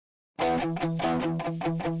Då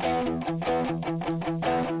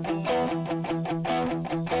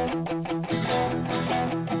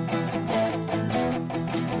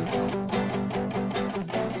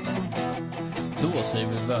säger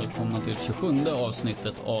vi välkomna till 27:e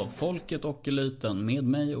avsnittet av Folket och Eliten med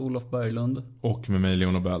mig Olof Berglund. Och med mig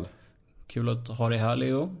Leon Nobel. Kul att ha dig här,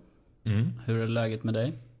 Leo. Hur är läget med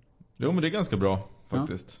dig? Jo, men det är ganska bra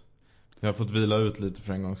faktiskt. Jag har fått vila ut lite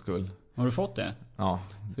för en gångs skull. Har du fått det? Ja.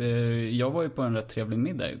 För jag var ju på en rätt trevlig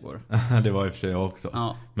middag igår. Det var i och för sig jag också.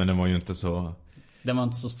 Ja. Men den var ju inte så... Den var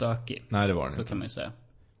inte så stökig. Nej, det var den så inte. Kan man ju säga.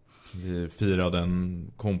 Vi firade en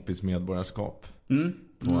kompis medborgarskap.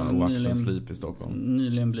 Och Waxen Sleep i Stockholm.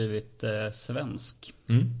 Nyligen blivit svensk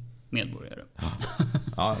medborgare.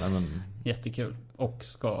 Ja, nej men... Jättekul. Och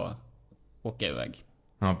ska åka iväg.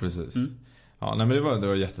 Ja, precis. Ja, nej men det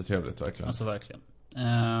var jättetrevligt verkligen. Alltså verkligen.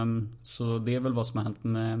 Så det är väl vad som har hänt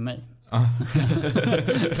med mig.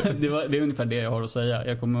 Det är ungefär det jag har att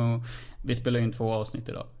säga. Vi spelar in 2 avsnitt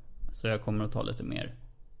idag. Så jag kommer att ta lite mer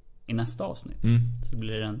i nästa avsnitt. Så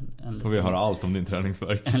blir det en får vi höra allt om din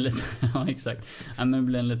träningsvärk. Ja, exakt. Men det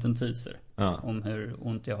blir en liten teaser om hur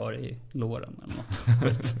ont jag har i låren eller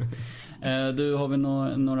något. Du, har vi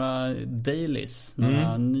några dailies,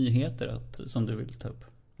 några nyheter som du vill ta upp?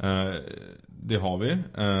 Det har vi.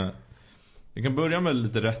 Vi kan börja med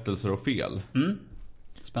lite rättelser och fel.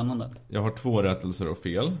 Spännande. Jag har 2 rättelser och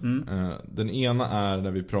fel. Den ena är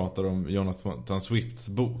när vi pratar om Jonathan Swifts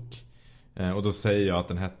bok. Och då säger jag att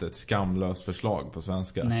den hette Ett skamlöst förslag på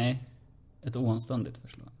svenska. Nej, ett oanständigt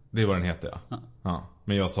förslag. Det är vad den heter, ja.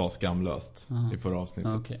 Men jag sa skamlöst i förra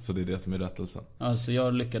avsnittet. Okay. Så det är det som är rättelsen. Alltså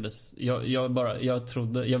jag lyckades.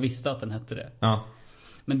 Jag visste att den hette det. Ja.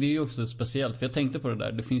 Men det är ju också speciellt, för jag tänkte på det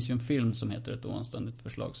där. Det finns ju en film som heter Ett oanständigt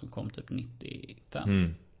förslag som kom typ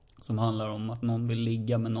 95. Som handlar om att någon vill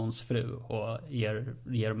ligga med någons fru och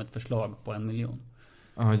ger dem ett förslag på 1 miljon.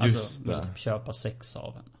 Ja, just alltså, det. Typ köpa sex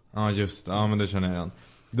av henne. Ja, just det. Ja, men det känner jag igen.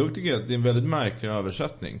 Då tycker jag att det är en väldigt märklig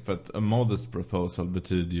översättning. För att a modest proposal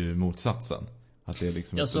betyder ju motsatsen. Att det är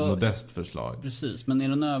liksom ett modest förslag. Precis, men är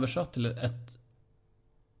den översatt till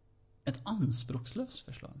ett anspråkslöst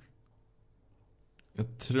förslag?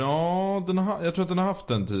 Jag tror att den har haft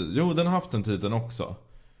den titeln. Jo, den har haft den titeln också.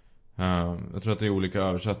 Jag tror att det är olika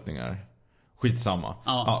översättningar. Skitsamma.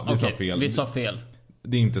 Vi sa fel. Vi sa fel.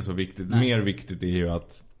 Det är inte så viktigt. Nej. Mer viktigt är ju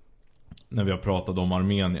att när vi har pratat om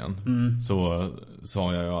Armenien så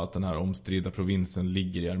sa jag att den här omstridda provinsen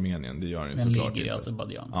ligger i Armenien. Det gör den ju såklart inte. Den ligger i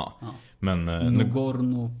Azerbaijan. Ja. Men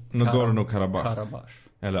Nagorno-Karabach.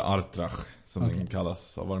 Eller Artsakh som den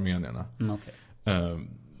kallas av armenierna.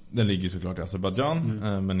 Den ligger såklart i Azerbaijan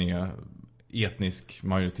men är etnisk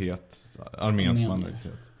majoritet, armensk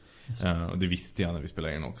majoritet. Och det visste jag när vi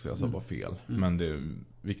spelade in också. Jag sa bara fel. Men det är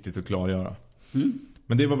viktigt att klargöra.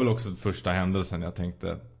 Men det var väl också första händelsen jag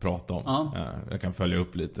tänkte prata om. Jag kan följa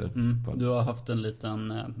upp lite. Du har haft en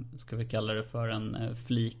liten, ska vi kalla det för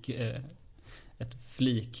ett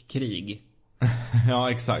flikkrig.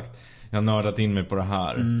 Ja, exakt. Jag har nördat in mig på det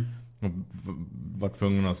här. Och varit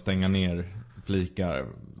tvungen att stänga ner flikar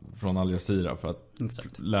från Al Jazeera för att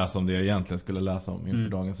läsa om det jag egentligen skulle läsa om inför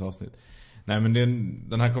dagens avsnitt. Nej, men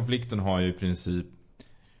den här konflikten har ju i princip,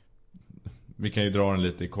 vi kan ju dra den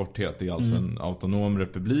lite i korthet. Det är alltså en autonom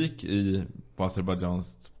republik på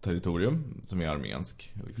Azerbajdzjans territorium som är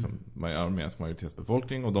armensk. Liksom, armensk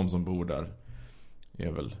majoritetsbefolkning. Och de som bor där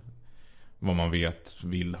är väl, vad man vet,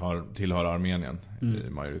 tillhör Armenien i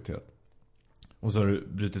majoritet. Och så har det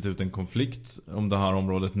brutit ut en konflikt om det här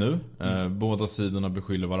området nu. Båda sidorna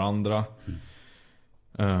beskyller varandra.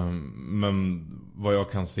 Men vad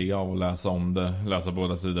jag kan se av och läsa om det, läsa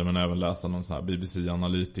båda sidor men även läsa någon sån här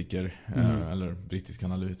BBC-analytiker eller brittisk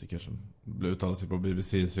analytiker som uttalar sig på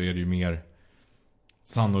BBC, så är det ju mer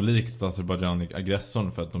sannolikt att Azerbaijan är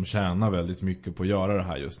aggressorn för att de tjänar väldigt mycket på att göra det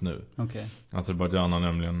här just nu. Azerbaijan har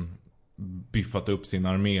nämligen biffat upp sin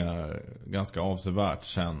armé ganska avsevärt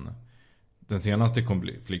sen den senaste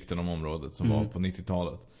konflikten om området som var på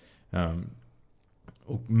 90-talet.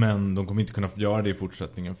 Men de kommer inte kunna göra det i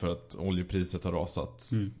fortsättningen för att oljepriset har rasat,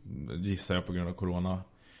 gissar jag, på grund av corona.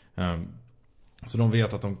 Så de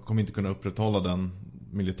vet att de kommer inte kunna upprätthålla den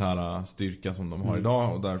militära styrka som de har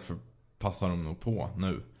idag, och därför passar de nog på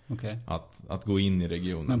nu att gå in i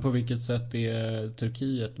regionen. Men på vilket sätt är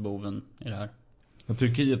Turkiet boven i det här? Ja,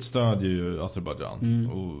 Turkiet stödjer ju Azerbaijan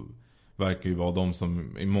och verkar ju vara de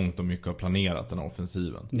som i mångt och mycket har planerat den här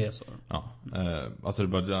offensiven. Det är så. Ja.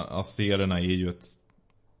 Azererna är ju ett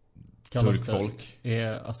turkfolk.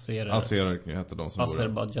 Azerer heter de som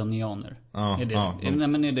Azerbajdzjanianer. Ja, är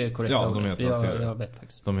det korrekt? Ja, de heter azerer. Jag vet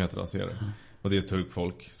faktiskt. De heter azerer. Och det är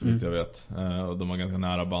turkfolk, så vitt jag vet. Och de har ganska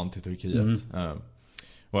nära band till Turkiet.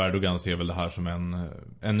 Och Erdogan ser väl det här som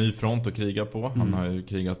en ny front att kriga på. Han har ju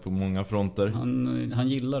krigat på många fronter. Han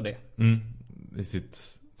gillar det. I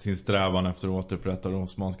sin strävan efter att återupprätta det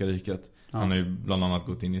Osmanska riket. Ja. Han har ju bland annat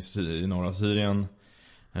gått in i norra Syrien.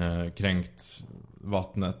 Kränkt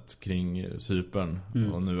vattnet kring Cypern.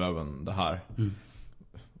 Och nu även det här.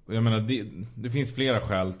 Jag menar, det finns flera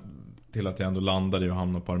skäl till att jag ändå landar i att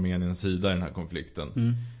hamna på Armeniens sida i den här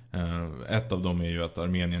konflikten. Ett av dem är ju att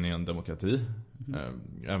Armenien är en demokrati.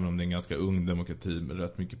 Även om det är en ganska ung demokrati med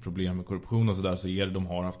rätt mycket problem med korruption och sådär, så de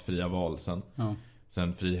har haft fria val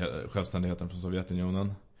sen självständigheten från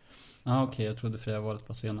Sovjetunionen. Okej, jag trodde fria valet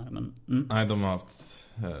var senare, men nej, de har haft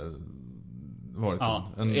varit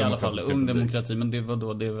en i alla fall ung demokrati, men det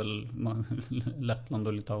är väl Lettland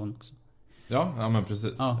och Litauen också. Ja, men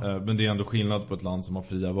precis. Men det är ändå skillnad på ett land som har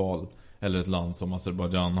fria val eller ett land som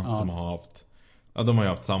Azerbaijan som har haft, de har ju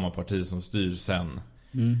haft samma parti som styr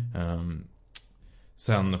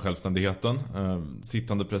sen självständigheten.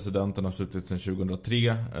 Sittande presidenten har suttit sedan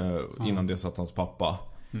 2003. Innan det satt hans pappa.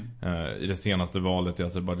 I det senaste valet i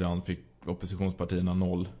Azerbaijan fick oppositionspartierna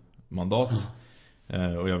 0 mandat.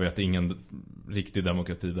 Och jag vet ingen riktig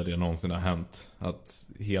demokrati där det någonsin har hänt att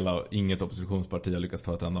inget oppositionsparti har lyckats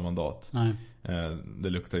ta ett enda mandat. Nej. Det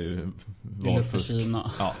luktar ju valfusk. Det luktar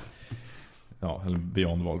Kina. Ja, eller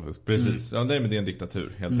beyond valfusk. Precis. Ja, det är en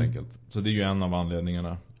diktatur helt enkelt. Så det är ju en av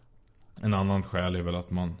anledningarna. En annan skäl är väl att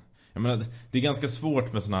jag menar, det är ganska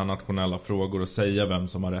svårt med såna här nationella frågor att säga vem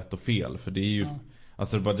som har rätt och fel. För det är ju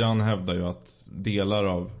Azerbaijan hävdar ju att delar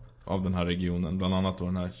av den här regionen, bland annat då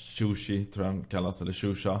den här Shushi tror jag den kallas, eller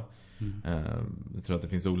Shusha. Jag tror att det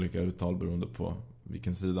finns olika uttal beroende på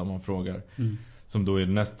vilken sida man frågar. Som då är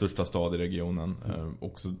den näst största stad i regionen.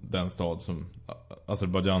 Också den stad som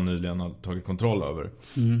Azerbaijan nyligen har tagit kontroll över.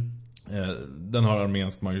 Den har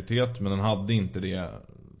armensk majoritet, men den hade inte det,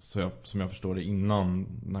 som jag förstår det, innan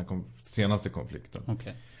den här senaste konflikten.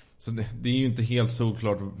 Okay. Så det är ju inte helt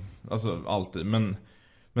såklart, alltså alltid, men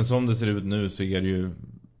som det ser ut nu så är det ju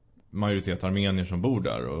majoritet armenier som bor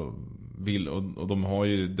där och de har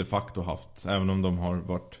ju de facto haft, även om de har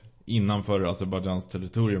varit innanför Azerbajans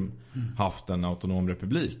territorium, haft en autonom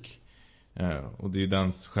republik. Och det är ju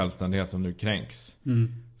dens självständighet som nu kränks.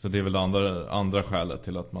 Så det är väl det andra skälet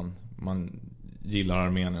till att man gillar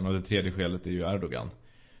Armenien. Och det tredje skälet är ju Erdogan.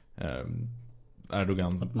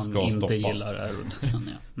 Erdogan att man ska inte stoppas gillar Erdogan,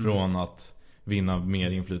 från att vinna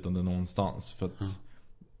mer inflytande någonstans. För att,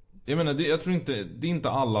 jag menar, jag tror inte, det är inte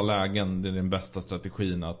alla lägen det är den bästa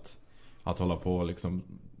strategin att hålla på och liksom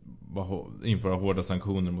införa hårda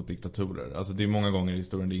sanktioner mot diktatorer. Alltså det är många gånger i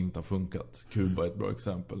historien det inte har funkat. Kuba är ett bra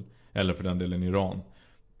exempel. Eller för den delen Iran.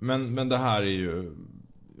 Men det här är ju,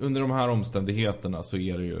 under de här omständigheterna så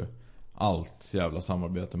är det ju allt jävla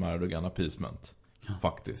samarbete med Erdogan appeasement.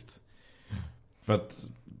 Faktiskt. För att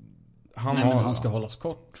han ska hållas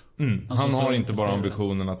kort. Alltså, han har inte bara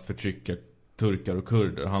ambitionen att förtrycka turkar och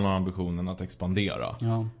kurder. Han har ambitionen att expandera.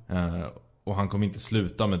 Och han kommer inte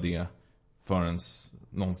sluta med det förrän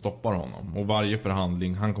någon stoppar honom. Och varje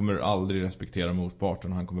förhandling, han kommer aldrig respektera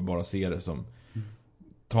motparten. Han kommer bara se det som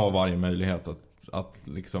ta varje möjlighet att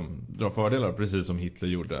liksom dra fördelar, precis som Hitler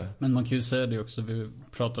gjorde. Men man kan ju säga det också, vi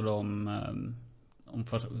pratade om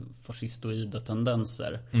fascistoida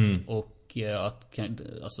tendenser. Och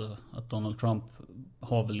att Donald Trump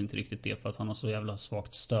har väl inte riktigt det för att han har så jävla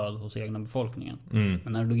svagt stöd hos egna befolkningen.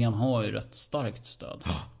 Men Erdogan har ju rätt starkt stöd.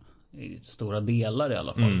 I stora delar i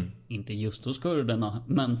alla fall. Inte just hos kurderna,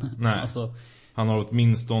 men alltså, han har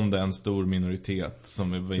åtminstone en stor minoritet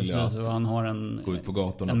som är villig att han har gå ut på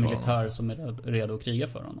gatorna, en militär som är redo att kriga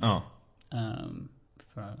för honom.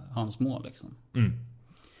 För hans mål liksom.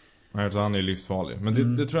 Så han är livsfarlig.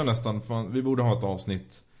 Men det tror jag nästan, vi borde ha ett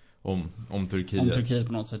avsnitt om Turkiet. Om Turkiet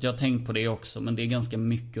på något sätt. Jag har tänkt på det också, men det är ganska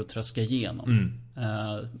mycket att tröska igenom.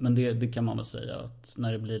 Men det kan man väl säga att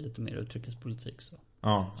när det blir lite mer utrikespolitik så.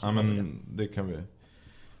 Men det kan vi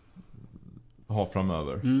ha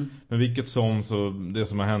framöver. Men vilket så det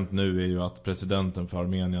som har hänt nu är ju att presidenten för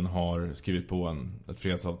Armenien har skrivit på ett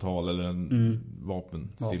fredsavtal eller en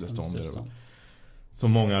vapenstillestånd.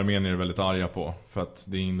 Som många armenier är väldigt arga på, för att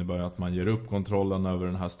det innebär att man ger upp kontrollen över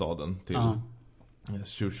den här staden till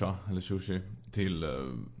Shusha eller Shushi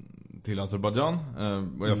till Azerbaijan.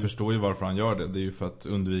 Och jag förstår ju varför han gör det. Det är ju för att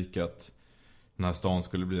undvika att den här staden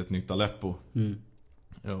skulle bli ett nytt Aleppo.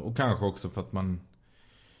 Och kanske också för att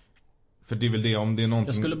för det är väl det, om det är någonting.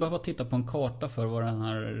 Jag skulle behöva titta på en karta för var den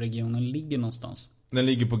här regionen ligger någonstans. Den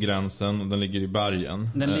ligger på gränsen och den ligger i bergen.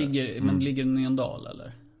 Men ligger den i en dal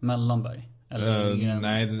eller? Mellanberg? Eller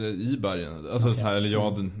nej, i bergen. Alltså okay. Så här, eller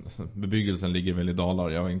ja, bebyggelsen ligger väl i dalar.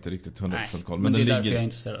 Jag har inte riktigt 100% koll. Men det är därför jag är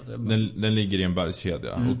intresserad. Den ligger i en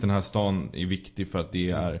bergskedja. Och den här stan är viktig för att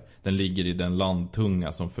den ligger i den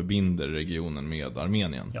landtunga som förbinder regionen med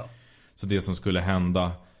Armenien. Ja. Så det som skulle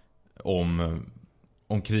hända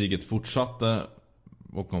om kriget fortsatte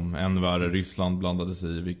och om än värre Ryssland blandade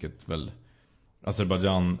sig i, vilket väl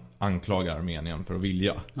Azerbaijan anklagar Armenien för att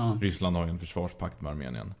vilja. Ja. Ryssland har ju en försvarspakt med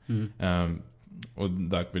Armenien. Och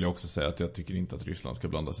där vill jag också säga att jag tycker inte att Ryssland ska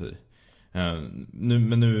blanda sig i.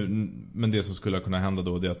 Men det som skulle kunna hända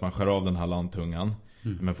då, det är att man skär av den här landtungan,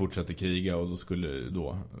 men fortsätter kriga, och då skulle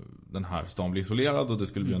då den här stan bli isolerad, och det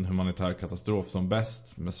skulle bli en humanitär katastrof som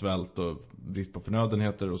bäst, med svält och brist på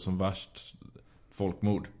förnödenheter, och som värst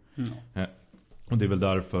folkmord. Och det är väl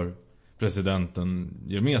därför presidenten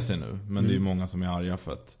ger med sig nu. Men det är många som är arga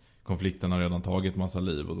för att konflikten har redan tagit massa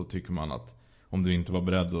liv, och då tycker man att om du inte var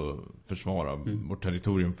beredd att försvara vårt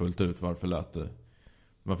territorium fullt ut,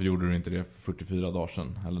 varför gjorde du inte det för 44 dagar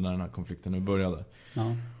sedan, eller när den här konflikten nu började?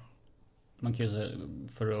 Ja. Man kan ju säga,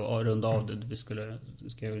 för att runda av det, vi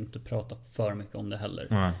ska ju inte prata för mycket om det heller.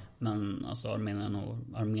 Nej. Men alltså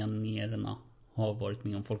armenierna har varit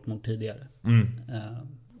med om folkmord tidigare.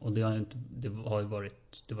 Och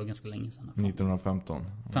det var ganska länge sedan. 1915.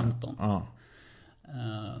 15. Ja.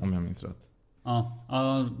 Om jag minns rätt.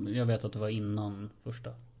 Ja, jag vet att det var innan första.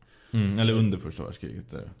 Eller under första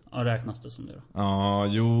världskriget. Ja, räknas det som det då? Ja,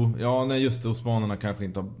 jo. Ja, nej, just det. Osmanerna kanske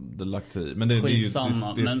inte har lagt sig i. Men det är ju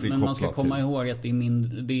men man ska komma ihåg att det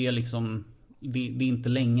är liksom, det är inte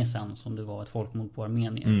länge sedan som det var ett folkmord på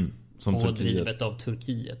Armenien. Som och drivet av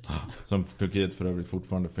Turkiet. Som Turkiet för övrigt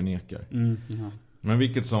fortfarande förnekar. Ja. Men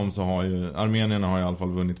vilket som, så har ju armenierna har i alla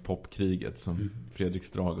fall vunnit popkriget, som Fredrik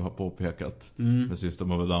Strage har påpekat, med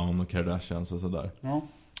System of a Down och Kardashians och sådär. Ja.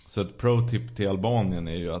 Så ett pro-tip till Albanien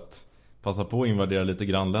är ju att passa på att invadera lite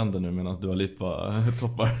grannländer nu medan Dua Lipa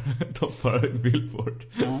toppar Billboard.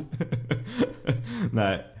 Ja.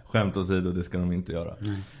 Nej, skämt åsido, det ska de inte göra.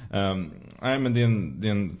 Nej, men det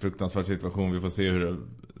är en fruktansvärd situation. Vi får se hur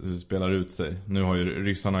det spelar ut sig. Nu har ju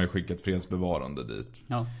ryssarna skickat fredsbevarande dit.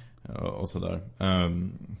 Ja. Och sådär.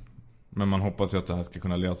 Men man hoppas ju att det här ska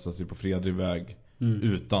kunna lösa sig på fredlig väg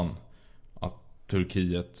utan att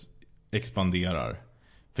Turkiet expanderar.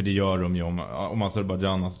 För det gör de ju om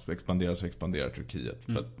Azerbaijan expanderar, så expanderar Turkiet.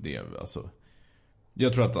 För att det är alltså,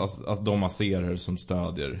 jag tror att de azerer som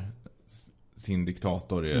stödjer sin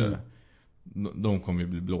diktator de kommer ju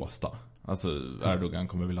bli blåsta. Alltså Erdogan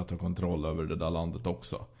kommer vilja ta kontroll över det där landet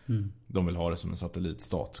också. De vill ha det som en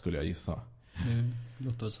satellitstat, skulle jag gissa. Det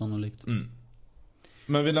låter sannolikt.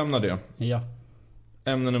 Men vi lämnar det. Ja.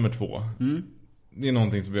 Ämne nummer 2. Det är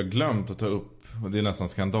någonting som vi har glömt att ta upp. Och det är nästan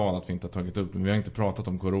skandal att vi inte har tagit upp. Men vi har inte pratat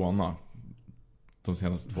om corona de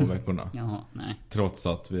senaste 2 veckorna. Jaha, nej. Trots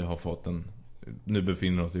att vi har fått nu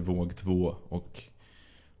befinner oss i våg 2 och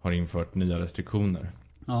har infört nya restriktioner.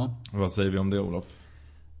 Ja. Vad säger vi om det, Olof?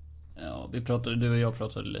 Ja, du och jag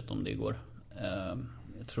pratade lite om det igår.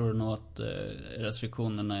 Jag tror nog att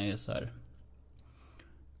restriktionerna är så här.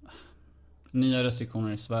 Nya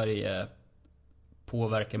restriktioner i Sverige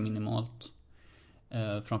påverkar minimalt.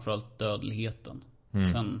 Framförallt dödligheten.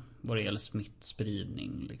 Sen vad det gäller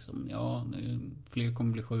smittspridning liksom, ja, fler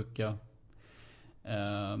kommer bli sjuka.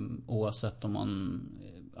 Oavsett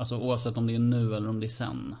om det är nu eller om det är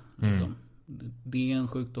sen liksom. Det är en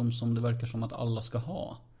sjukdom som det verkar som att alla ska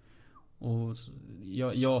ha. Och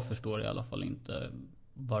jag förstår i alla fall inte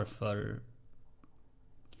varför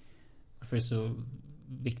det är så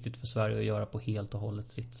viktigt för Sverige att göra på helt och hållet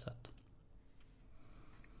sitt sätt.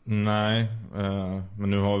 Nej, men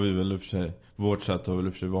nu har vi väl i och för sig, vårt sätt har väl i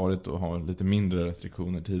och för sig varit att ha lite mindre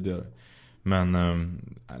restriktioner tidigare. Men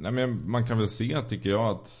man kan väl se, tycker jag,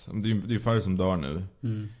 att det är färre som dör nu.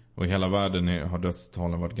 Och i hela världen har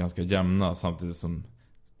dödstalen varit ganska jämna, samtidigt som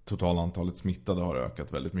totalantalet smittade har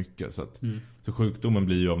ökat väldigt mycket. Så sjukdomen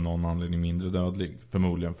blir ju av någon anledning mindre dödlig.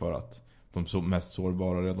 Förmodligen för att de mest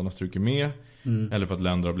sårbara redan har strukit med. Eller för att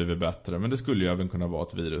länder har blivit bättre. Men det skulle ju även kunna vara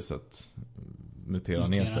att viruset muterar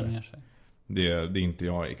ner sig. Det är inte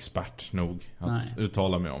jag expert nog att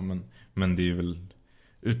uttala mig om. Men det är väl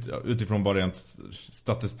utifrån bara rent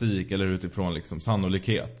statistik, eller utifrån liksom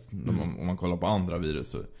sannolikhet. Om man kollar på andra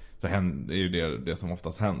virus så är ju det som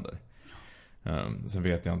oftast händer. Sen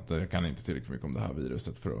vet jag inte, jag kan inte tillräckligt mycket om det här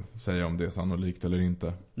viruset för att säga om det är sannolikt eller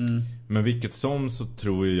inte. Men vilket som, så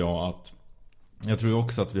tror jag tror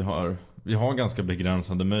också att vi har ganska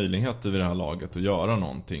begränsade möjligheter vid det här laget att göra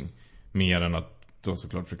någonting mer än att då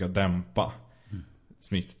såklart försöka dämpa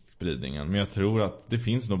smittspridningen. Men jag tror att det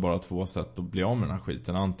finns nog bara 2 sätt att bli av med den här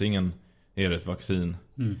skiten. Antingen är det ett vaccin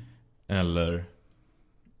eller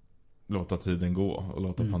låta tiden gå och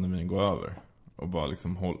låta pandemin gå över och bara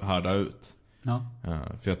liksom härda ut. Ja.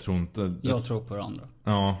 För jag tror inte... Jag tror på det andra.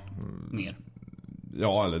 Ja. Mer.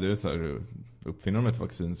 Ja, eller det är så här, uppfinner de ett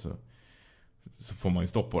vaccin så får man ju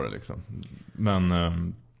stopp på det liksom.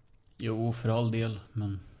 Men... Jo, för all del,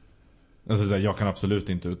 men... Alltså, jag kan absolut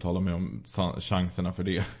inte uttala mig om chanserna för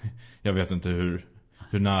det. Jag vet inte hur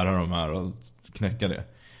nära de är att knäcka det.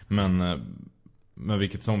 Men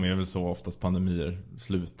vilket som är väl så oftast pandemier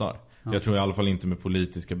slutar. Ja. Jag tror i alla fall inte med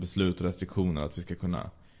politiska beslut och restriktioner att vi ska kunna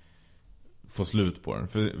få slut på den.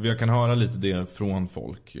 För jag kan höra lite det från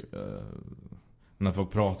folk när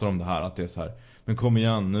folk pratar om det här, att det är så här: men kom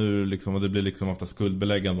igen nu liksom, och det blir liksom ofta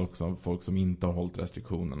skuldbeläggande också av folk som inte har hållit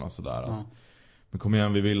restriktionerna och sådär. Ja. Men kom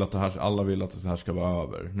igen, vi vill att det här, alla vill att det här ska vara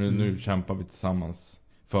över. Nu kämpar vi tillsammans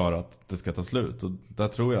för att det ska ta slut. Och där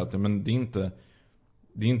tror jag att men det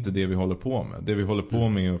är inte det vi håller på med. Det vi håller på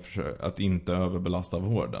med är att inte överbelasta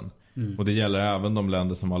vården. Och det gäller även de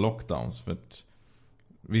länder som har lockdowns. För att,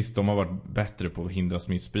 visst, de har varit bättre på att hindra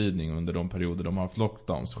smittspridning under de perioder de har haft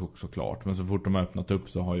lockdowns, såklart. Men så fort de har öppnat upp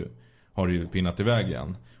så har det ju pinnat iväg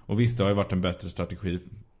igen. Och visst, det har ju varit en bättre strategi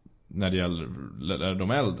när det gäller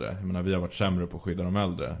de äldre. Jag menar, vi har varit sämre på att skydda de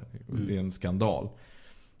äldre. Det är en skandal.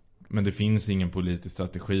 Men det finns ingen politisk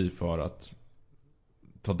strategi för att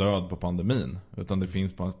ta död på pandemin. Utan det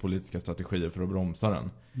finns bara politiska strategier för att bromsa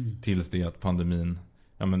den. Tills det att pandemin,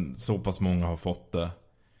 så pass många har fått det.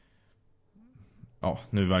 Ja,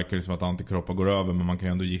 nu verkar det som att antikroppar går över. Men man kan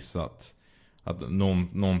ju ändå gissa att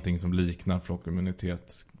någonting som liknar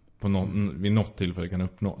flockimmunitet vid något tillfälle kan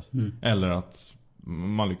uppnås. Eller att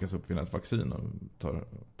man lyckas uppfinna ett vaccin och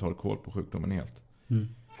tar koll på sjukdomen helt.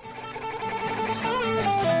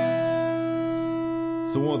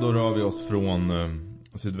 Så då rör vi oss från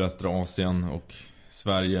sydvästra Asien och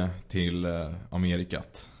Sverige till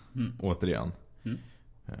Amerikat återigen.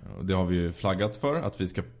 Och det har vi ju flaggat för, att vi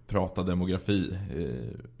ska prata demografi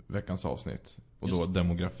i veckans avsnitt. Och då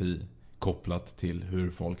demografi kopplat till hur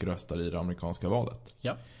folk röstar i det amerikanska valet.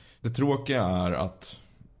 Ja. Det tråkiga är att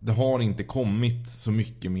det har inte kommit så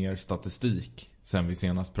mycket mer statistik sen vi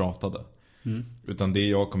senast pratade. Utan det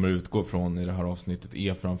jag kommer utgå från i det här avsnittet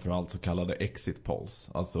är framförallt så kallade exit polls.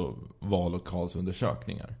 Alltså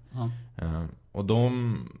vallokalsundersökningar. Och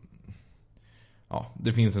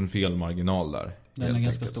det finns en felmarginal där. Den är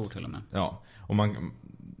ganska stor till och med. Ja, och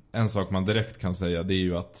en sak man direkt kan säga, det är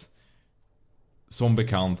ju att som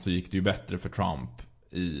bekant så gick det ju bättre för Trump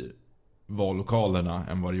i vallokalerna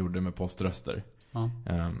än vad det gjorde med poströster.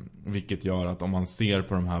 Vilket gör att om man ser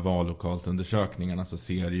på de här vallokalsundersökningarna så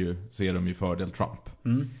ser de ju fördel Trump.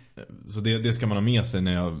 Så det ska man ha med sig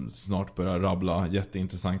när jag snart börjar rabbla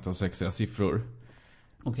jätteintressanta och sexiga siffror.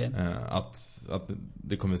 Att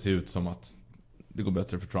det kommer se ut som att det går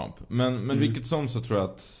bättre för Trump. Men vilket som så tror jag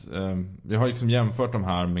att vi har liksom jämfört de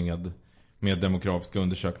här med demografiska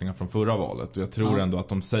undersökningar från förra valet. Och jag tror ändå att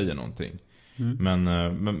de säger någonting.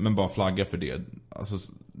 Men bara flagga för det.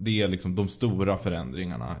 Alltså, det är liksom de stora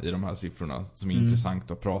förändringarna i de här siffrorna som är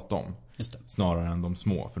intressant att prata om. Just det. Snarare än de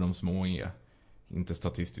små. För de små är inte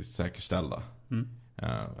statistiskt säkerställda.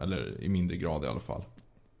 Eller i mindre grad i alla fall.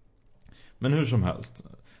 Men hur som helst.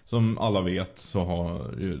 Som alla vet så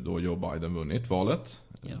har ju då Joe Biden vunnit valet.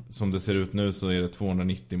 Som det ser ut nu så är det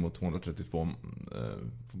 290 mot 232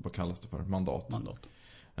 vad kallas det för? Mandat.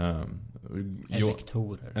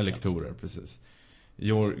 Elektorer, precis.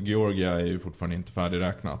 Georgia är ju fortfarande inte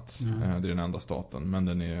färdigräknat. Det är den enda staten.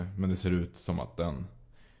 Men det ser ut som att den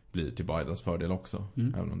blir till Bidens fördel också.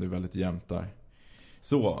 Även om det är väldigt jämnt där.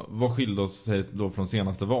 Så, vad skiljer oss då från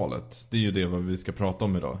senaste valet? Det är ju det vad vi ska prata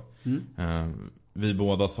om idag. Vi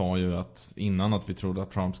båda sa ju att innan att vi trodde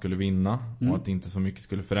att Trump skulle vinna. Och att inte så mycket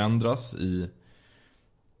skulle förändras i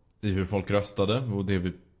hur folk röstade. Och det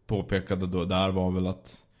vi påpekade då där var väl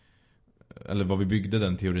att, eller vad vi byggde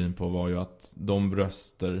den teorin på var ju att de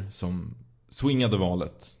röster som swingade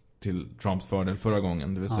valet till Trumps fördel förra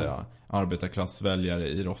gången, det vill säga arbetarklassväljare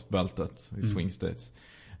i rostbältet i swing states,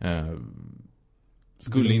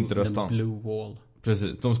 skulle inte rösta. Blue wall.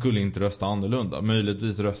 Precis, de skulle inte rösta annorlunda.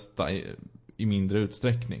 Möjligtvis rösta i mindre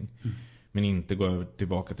utsträckning. Men inte gå över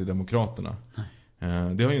tillbaka till demokraterna.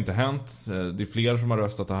 Det har ju inte hänt. Det är fler som har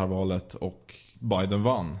röstat det här valet och Biden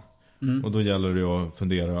vann. Och då gäller det att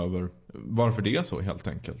fundera över varför det är så helt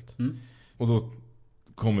enkelt. Och då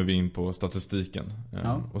kommer vi in på statistiken.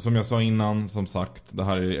 Och som jag sa innan, som sagt, det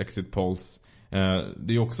här är exit polls.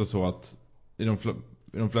 Det är också så att i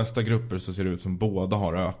de flesta grupper så ser det ut som båda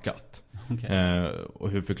har ökat. Och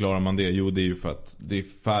hur förklarar man det? Jo, det är ju för att det är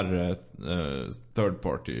färre third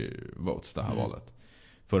party votes det här valet.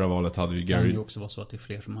 Förra valet hade vi Gary. Det kan ju också vara så att det är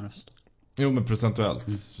fler som har röstat Jo, men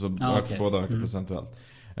procentuellt. Så okay. båda ökar procentuellt.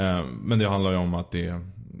 Men det handlar ju om att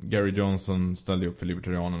Gary Johnson ställde upp för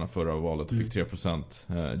Libertarianerna förra valet och fick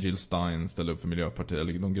 3%. Jill Stein ställde upp för Miljöpartiet,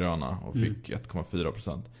 eller de gröna, och fick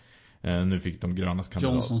 1,4%. Nu fick de grönas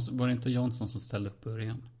kandidat. Var det inte Johnson som ställde upp i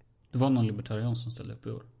början? Det var någon libertarian som ställde upp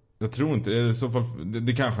i år. Jag tror inte, i så fall,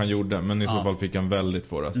 det kanske han gjorde, men i så fall fick han väldigt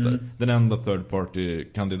få röster. Den enda third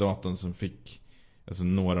party-kandidaten som fick alltså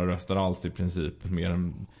några röster alls i princip, mer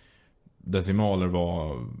än decimaler,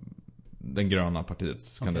 var den gröna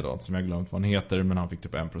partiets kandidat, som jag glömt vad han heter, men han fick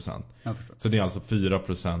typ 1%. Så det är alltså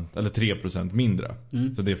 4% eller 3% mindre.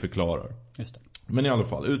 Så det förklarar. Just det. Men i alla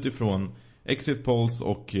fall, utifrån exit polls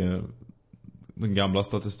och den gamla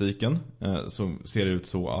statistiken så ser det ut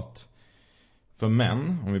så att för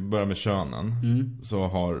män, om vi börjar med könen, så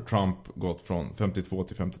har Trump gått från 52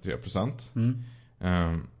 till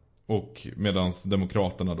 53%. Och medan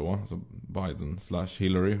demokraterna då, alltså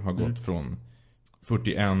Biden/Hillary, har gått från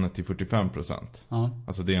 41 till 45%.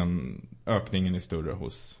 Alltså det är ökningen är större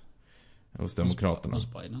hos demokraterna.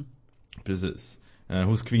 Hos Biden. Precis.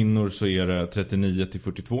 Hos kvinnor så är det 39 till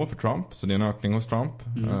 42 för Trump. Så det är en ökning hos Trump.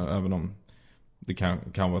 Även om det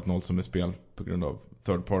kan vara ett nollsummespel på grund av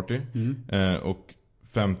third party. Och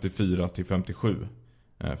 54 till 57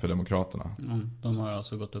 för demokraterna. De har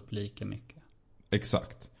alltså gått upp lika mycket.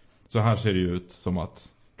 Exakt. Så här ser det ju ut som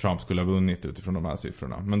att Trump skulle ha vunnit utifrån de här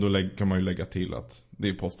siffrorna. Men då kan man ju lägga till att det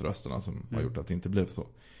är poströsterna som har gjort att det inte blev så.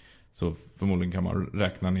 Så förmodligen kan man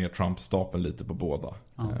räkna ner Trumps stapel lite på båda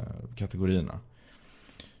kategorierna.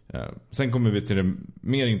 Sen kommer vi till det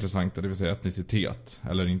mer intressanta, det vill säga etnicitet.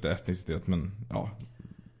 Eller inte etnicitet, men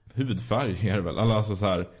hudfärg är det väl. Alltså så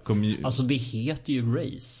här, alltså det heter ju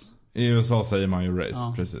race. I USA säger man ju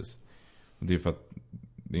race, precis. Och det är för att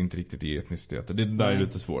det inte riktigt är etniciteter. Det där är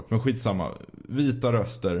lite svårt. Men skitsamma. Vita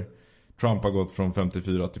röster. Trump har gått från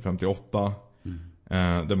 54 till 58.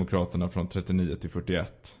 Demokraterna från 39 till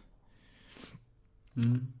 41.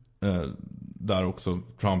 Där också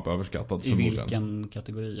Trump överskattad förmodligen. I vilken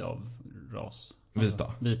kategori av ras?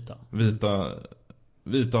 Vita.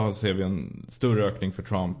 Vita ser vi en större ökning för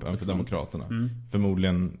Trump än för demokraterna.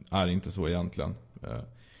 Förmodligen är det inte så egentligen.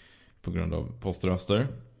 På grund av poströster.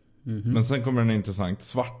 Men sen kommer en intressant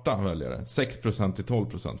svarta väljare. 6% till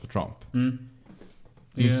 12% för Trump.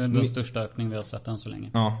 Det är den största ökning vi har sett än så länge.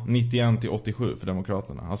 Ja, 91 till 87 för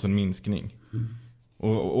demokraterna. Alltså en minskning.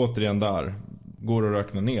 Och återigen där går att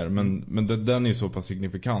räkna ner. Men den är ju så pass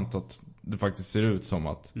signifikant att det faktiskt ser ut som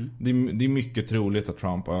att det är mycket troligt att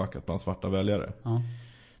Trump har ökat bland svarta väljare.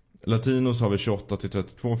 Latinos har vi 28 till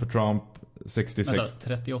 32 för Trump.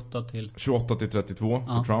 38 till 28 till 32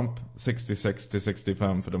 för Trump. 66 till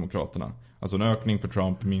 65 för demokraterna. Alltså en ökning för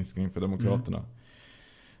Trump, minskning för demokraterna.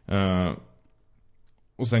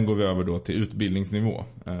 Och sen går vi över då till utbildningsnivå.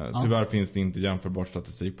 Tyvärr finns det inte jämförbar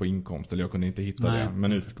statistik på inkomst, eller jag kunde inte hitta det.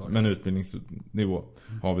 Men utbildningsnivå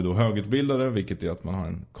har vi då högutbildade, vilket är att man har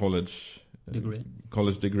en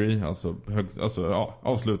college degree, alltså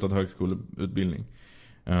avslutad högskoleutbildning.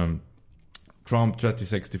 Trump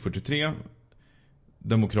 36 till 43,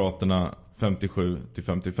 demokraterna 57 till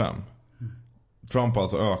 55. Trump har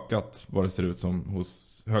alltså ökat vad det ser ut som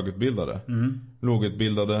hos högutbildade.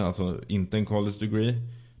 Lågutbildade, alltså inte en college degree.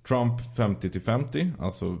 Trump 50 till 50,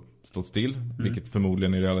 alltså stått still, vilket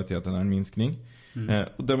förmodligen i realiteten är en minskning.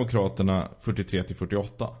 Och demokraterna 43 till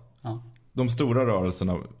 48. De stora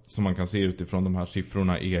rörelserna som man kan se utifrån de här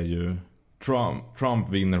siffrorna är ju Trump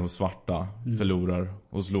vinner hos svarta, förlorar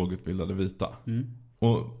hos lågutbildade vita.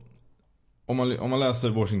 Och om man läser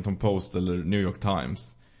Washington Post eller New York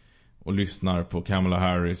Times och lyssnar på Kamala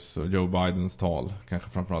Harris och Joe Bidens tal, kanske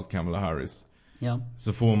framförallt Kamala Harris,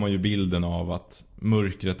 så får man ju bilden av att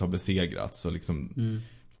mörkret har besegrats och liksom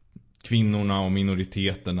kvinnorna och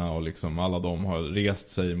minoriteterna och liksom alla de har rest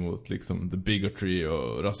sig mot liksom the bigotry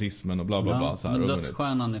och rasismen och bla bla bla. Så här, men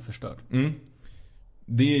dödsstjärnan är förstörd.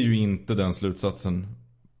 Det är ju inte den slutsatsen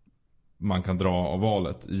man kan dra av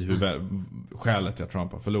valet i hur skälet till att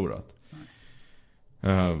Trump har förlorat.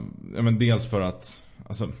 Men dels för att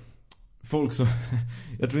alltså, folk som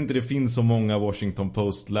jag tror inte det finns så många Washington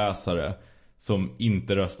Post-läsare som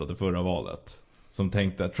inte röstade förra valet, som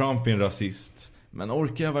tänkte att Trump är en rasist, men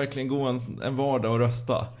orkar jag verkligen gå en vardag och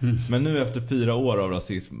rösta? Men nu efter 4 år av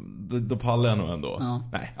rasism, då pallar jag nog ändå.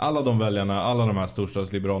 Nej, alla de väljarna, alla de här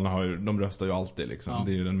storstadsliberalerna de röstar ju alltid liksom.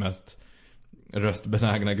 Det är ju den mest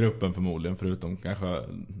röstbenägna gruppen förmodligen, förutom kanske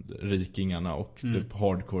rikingarna och typ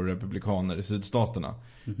hardcore republikaner i sydstaterna.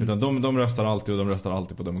 Utan de röstar alltid, och de röstar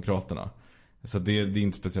alltid på demokraterna. Så det är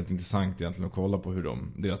inte speciellt intressant egentligen att kolla på hur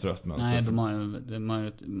deras röstmönster. Nej, de har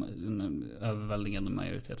ju en överväldigande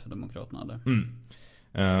majoritet för demokraterna där.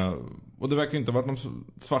 Och det verkar inte ha varit någon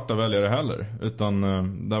svarta väljare heller. Utan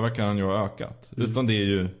där verkar han ju ha ökat. Utan det är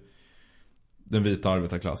ju den vita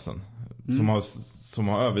arbetarklassen som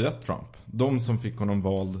har övergett Trump. De som fick honom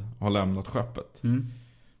vald har lämnat skeppet.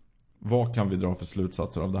 Vad kan vi dra för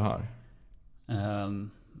slutsatser av det här?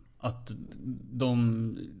 Att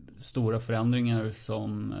de stora förändringar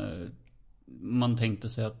som man tänkte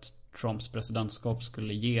sig att Trumps presidentskap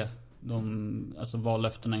skulle ge, alltså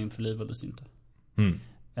vallöftena införlivades inte.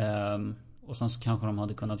 Och sen så kanske de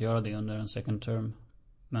hade kunnat göra det under en second term.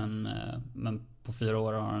 Men på 4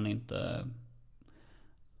 år har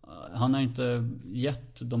han har inte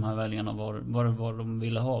gett de här väljarna vad de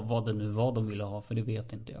ville ha. Vad det nu var de ville ha, för det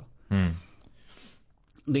vet inte jag.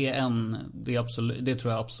 Det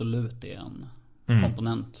tror jag absolut är en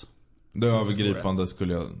komponent. Det övergripande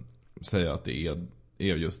skulle jag säga att det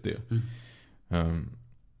är just det.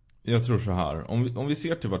 Jag tror så här. Om vi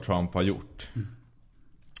ser till vad Trump har gjort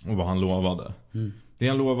och vad han lovade. Det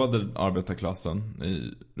han lovade arbetarklassen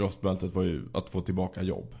i rostbältet var ju att få tillbaka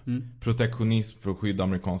jobb. Protektionism för att skydda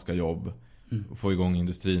amerikanska jobb och få igång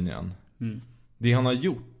industrin igen. Det han har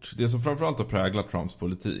gjort, det som framförallt har präglat Trumps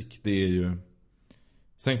politik, det är ju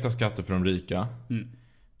sänkta skatter för de rika.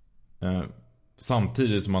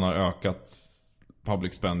 Samtidigt som man har ökat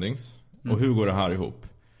public spendings. Och hur går det här ihop?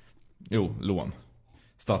 Jo, lån.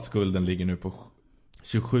 Statsskulden ligger nu på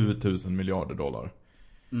 27 000 miljarder dollar.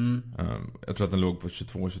 Jag tror att den låg på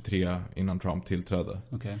 22-23 innan Trump tillträdde.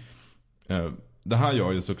 Det här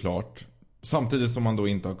gör ju såklart, samtidigt som man då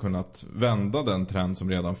inte har kunnat vända den trend som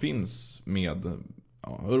redan finns med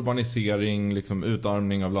urbanisering, liksom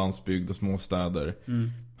utarmning av landsbygd och småstäder.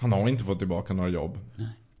 Han har inte fått tillbaka några jobb.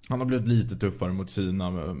 Han har blivit lite tuffare mot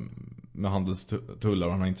Kina med handelstullar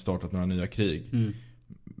och han har inte startat några nya krig.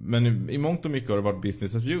 Men i mångt och mycket har det varit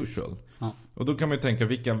business as usual. Och då kan man ju tänka,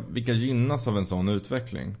 vilka gynnas av en sån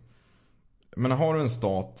utveckling? Men har du en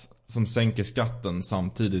stat som sänker skatten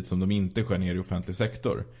samtidigt som de inte skär ner i offentlig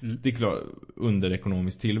sektor, det är klart, under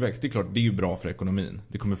ekonomisk tillväxt, det är klart, det är ju bra för ekonomin.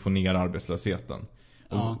 Det kommer få ner arbetslösheten.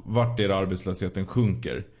 Och vart är det arbetslösheten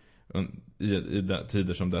sjunker i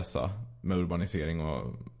tider som dessa med urbanisering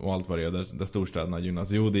och allt vad det är där storstäderna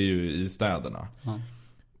gynnas? Jo, det är ju i städerna.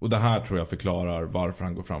 Och det här tror jag förklarar varför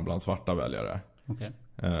han går fram bland svarta väljare.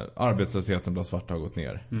 Arbetslösheten bland svarta har gått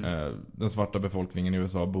ner. Den svarta befolkningen i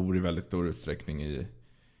USA bor i väldigt stor utsträckning i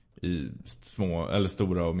små eller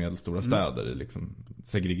stora och medelstora städer, i liksom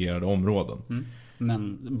segregerade områden.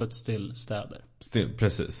 Men but still städer.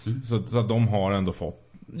 Precis. Så att de har ändå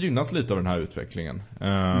fått gynnas lite av den här utvecklingen.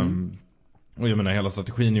 Och jag menar, hela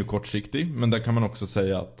strategin är ju kortsiktig, men där kan man också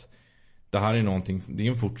säga att det här är någonting, det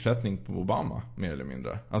är en fortsättning på Obama, mer eller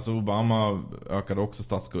mindre. Alltså Obama ökade också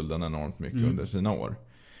statsskulden enormt mycket under sina år.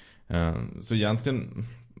 Så egentligen,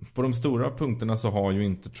 på de stora punkterna så har ju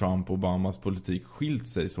inte Trump och Obamas politik skilt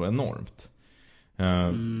sig så enormt.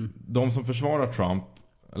 De som försvarar Trump,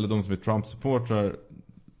 eller de som är Trump-supportrar,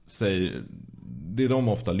 säger, det de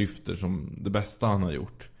ofta lyfter som det bästa han har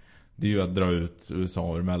gjort, det är ju att dra ut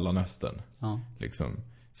USA ur Mellanöstern. Liksom,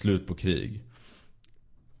 slut på krig.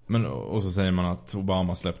 Och så säger man att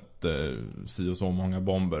Obama släppte si och så många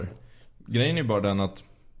bomber. Grejen är bara den att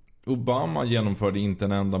Obama genomförde inte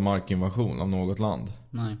en enda markinvasion av något land.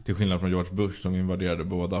 Till skillnad från George Bush som invaderade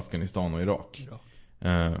både Afghanistan och Irak.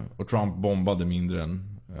 Och Trump bombade mindre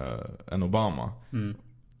än Obama.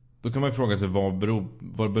 Då kan man ju fråga sig, vad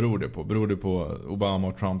beror det på? Beror det på Obama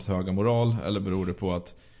och Trumps höga moral? Eller beror det på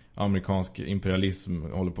att amerikansk imperialism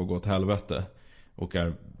håller på att gå åt helvete? Och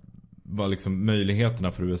var liksom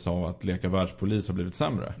möjligheterna för USA att leka världspolis har blivit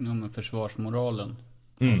sämre? Ja, men försvarsmoralen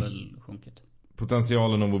har väl sjunkit.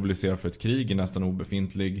 Potentialen att mobilisera för ett krig är nästan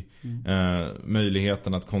obefintlig.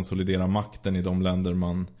 Möjligheten att konsolidera makten i de länder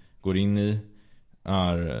man går in i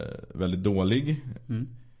är väldigt dålig.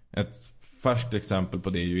 Ett färskt exempel på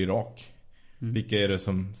det är ju Irak. Vilka är det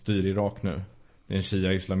som styr Irak nu? Det är en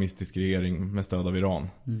shia-islamistisk regering med stöd av Iran.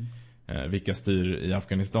 Vilka styr i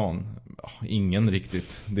Afghanistan? Ingen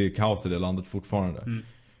riktigt. Det är kaos i det landet fortfarande.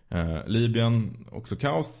 Libyen, också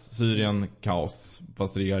kaos. Syrien, kaos.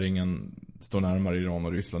 Fast regeringen står närmare Iran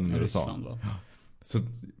och Ryssland än USA.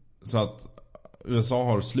 Så att USA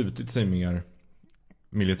har slutit sig mer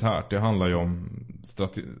militärt. Det handlar ju om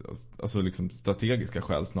strategiska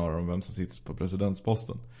skäl snarare om vem som sitter på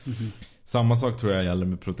presidentsposten. Samma sak tror jag gäller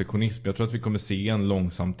med protektionism. Jag tror att vi kommer se en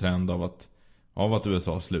långsam trend av att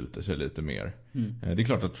USA sluter sig lite mer. Det är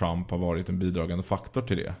klart att Trump har varit en bidragande faktor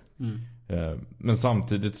till det. Men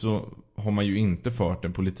samtidigt så har man ju inte fört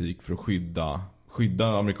en politik för att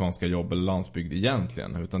skydda amerikanska jobb eller landsbygd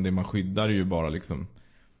egentligen. Utan det man skyddar är ju bara liksom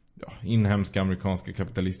inhemska amerikanska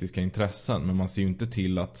kapitalistiska intressen. Men man ser ju inte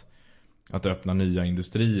till att öppna nya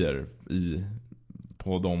industrier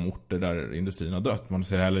på de orter där industrin har dött. Man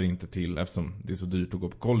ser heller inte till, eftersom det är så dyrt att gå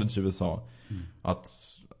på college i USA,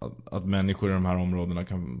 att människor i de här områdena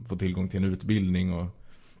kan få tillgång till en utbildning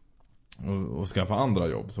och skaffa andra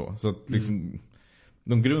jobb. Så att liksom,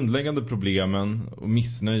 de grundläggande problemen och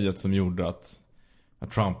missnöjet som gjorde att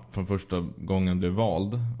Trump från första gången blev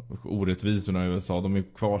vald, och orättvisorna i USA, de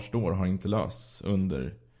kvarstår, har inte lösts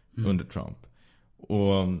under Trump.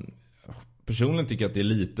 Och personligen tycker jag att det är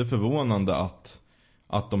lite förvånande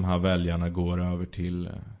att de här väljarna går över till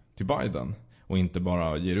Biden och inte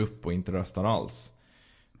bara ger upp och inte röstar alls.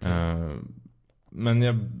 Men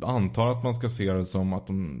jag antar att man ska se det som att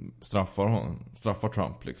de straffar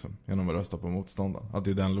Trump liksom, genom att rösta på motståndaren. Att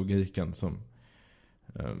det är den logiken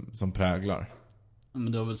som präglar.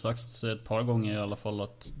 Men det har väl sagts ett par gånger i alla fall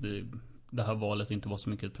att det här valet inte var så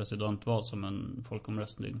mycket ett presidentval som en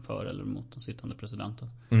folkomröstning för eller mot den sittande presidenten.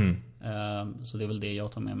 Så det är väl det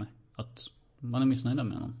jag tar med mig. Att man är missnöjd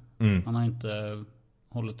med honom. Han har inte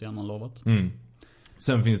hållit det han har lovat.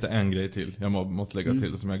 Sen finns det en grej till jag måste lägga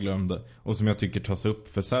till som jag glömde. Och som jag tycker tas upp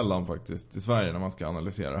för sällan faktiskt i Sverige när man ska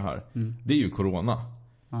analysera det här. Det är ju corona.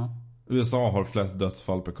 USA har flest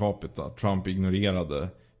dödsfall per capita. Trump ignorerade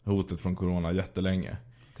hotet från corona jättelänge.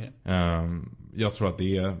 Jag tror att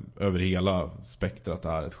det är över hela spektrat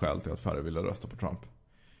är ett skäl till att färre ville rösta på Trump.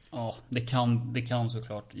 Ja, det kan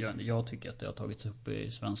såklart. Jag tycker att det har tagits upp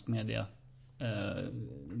i svensk media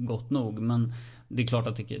gott nog. Men det är klart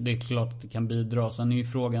att det kan bidra. Sen är ju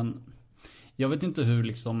frågan, jag vet inte hur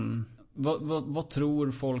liksom, vad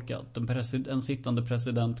tror folk att en sittande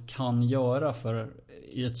president kan göra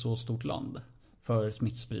i ett så stort land för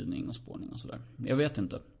smittspridning och spårning och sådär. Jag vet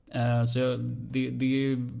inte. Så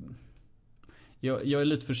jag är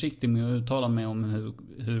lite försiktig med att uttala mig om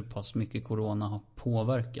hur pass mycket corona har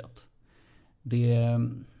påverkat.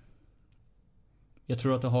 Jag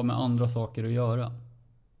tror att det har med andra saker att göra.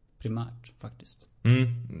 Primärt faktiskt.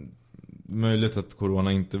 Möjligt att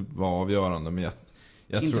corona inte var avgörande, men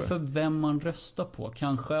jag inte tror... för vem man röstar på.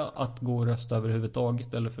 Kanske att gå och rösta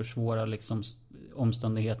överhuvudtaget eller försvåra liksom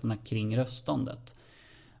omständigheterna kring röstandet.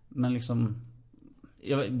 Men liksom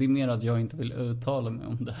det är mer att jag inte vill uttala mig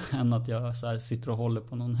om det än att jag så här sitter och håller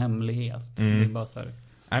på någon hemlighet. Det är bara så här.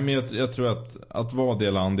 Nej, men jag tror att vara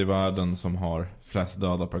det land i världen som har flest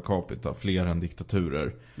döda per capita, fler än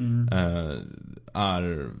diktaturer,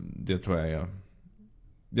 det tror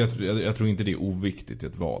jag tror inte det är oviktigt i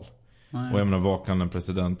ett val. Nej. Och jag menar, vad kan en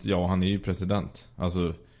president? Ja, han är ju president.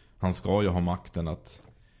 Alltså, han ska ju ha makten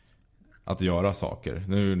att göra saker.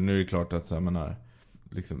 Nu är det klart att jag menar,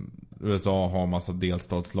 liksom, USA har massa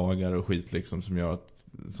delstatslagar och skit liksom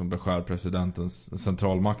som beskär presidentens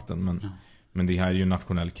centralmakten, men det här är ju en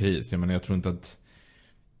nationell kris. Jag tror inte att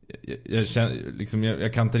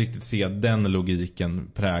jag kan inte riktigt se att den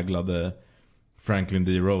logiken präglade Franklin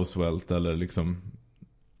D. Roosevelt eller liksom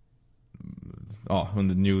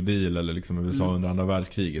under New Deal eller liksom USA under andra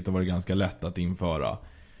världskriget. Då var det ganska lätt att införa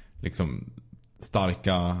liksom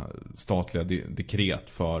starka statliga dekret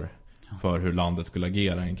för hur landet skulle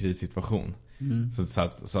agera i en krissituation.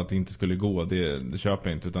 Så att det inte skulle gå, det köper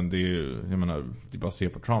jag inte, utan det är ju, jag menar, det är bara att se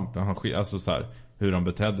på Trump. Alltså så här, hur han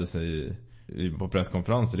betedde sig på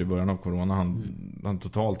presskonferenser i början av corona. Han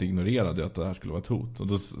totalt ignorerade att det här skulle vara ett hot. Och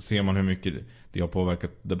då ser man hur mycket det har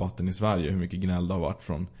påverkat debatten i Sverige, hur mycket gnäll det har varit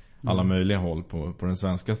från alla möjliga håll på den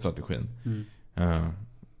svenska strategin.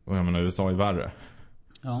 Och jag menar, USA är värre.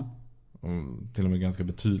 Ja. Och till och med ganska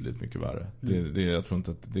betydligt mycket värre. Jag tror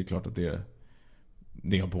inte att det är klart att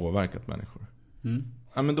det har påverkat människor.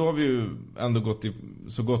 Ja, men då har vi ju ändå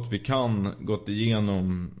så gott vi gått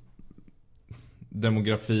igenom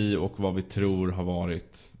demografi och vad vi tror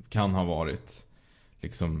kan ha varit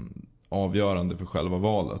liksom avgörande för själva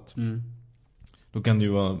valet. Då kan det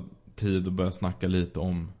ju vara tid att börja snacka lite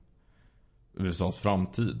om USAs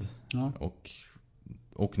framtid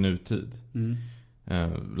och nutid.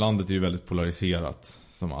 Landet är ju väldigt polariserat,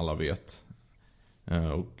 som alla vet.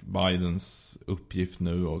 Och Bidens uppgift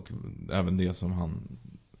nu, och även det som han,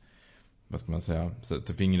 vad ska man säga,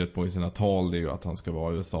 sätter fingret på i sina tal, det är ju att han ska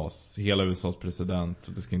vara hela USAs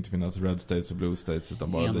president. Det ska inte finnas red states och blue states,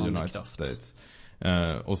 utan bara the United States.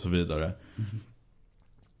 Och så vidare.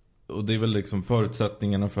 Och det är väl liksom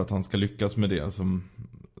förutsättningarna för att han ska lyckas med det som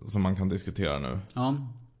man kan diskutera nu.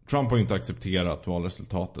 Trump har ju inte accepterat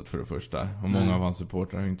valresultatet för det första. Och många av hans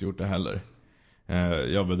supportrar har inte gjort det heller.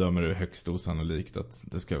 Jag bedömer det högst osannolikt att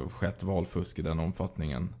det ska ha skett valfusk i den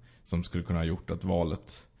omfattningen som skulle kunna ha gjort att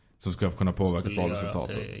valet, som skulle kunna påverka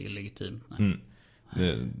valresultatet. Det är illegitimt. Nej.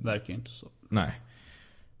 Det verkar inte så. Nej.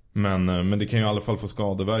 Men det kan ju i alla fall få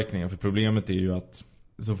skadeverkningar. För problemet är ju att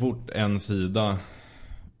så fort en sida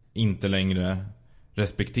inte längre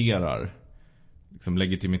respekterar liksom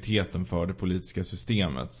legitimiteten för det politiska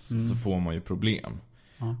systemet, så får man ju problem.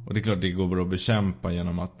 Ja. Och det är klart det går bara att bekämpa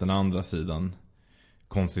genom att den andra sidan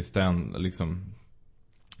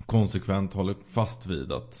konsekvent håller fast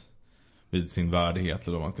vid sin värdighet,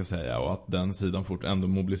 eller vad man ska säga, och att den sidan fort ändå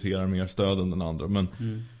mobiliserar mer stöd än den andra. Men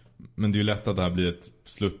det är ju lätt att det här blir ett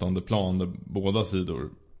sluttande plan där båda sidor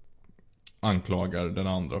anklagar den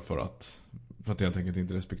andra för att helt enkelt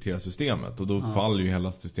inte respektera systemet. Och då faller ju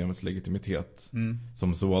hela systemets legitimitet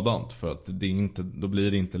som sådant. För att då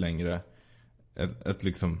blir det inte längre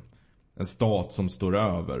en stat som står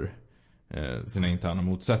över sina interna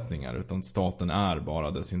motsättningar, utan staten är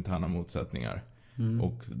bara dess interna motsättningar.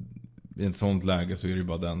 Och i ett sånt läge så är det ju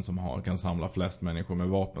bara den som kan samla flest människor med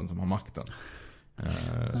vapen som har makten.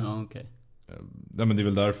 Okay. Ja, men det är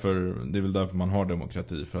väl därför man har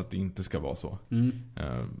demokrati, för att det inte ska vara så.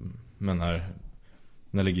 Men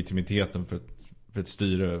när legitimiteten för ett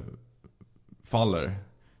styre faller,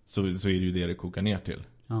 så är det ju det kokar ner till.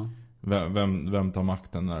 Ja. Vem tar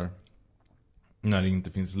makten när det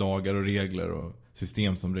inte finns lagar och regler och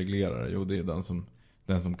system som reglerar? Jo, det är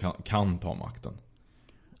den som kan ta makten.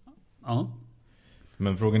 Ja.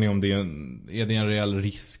 Men frågan är om är det en reell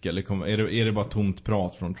risk, eller är det bara tomt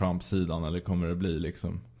prat från Trumps sidan, eller kommer det bli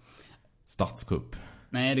liksom statskupp?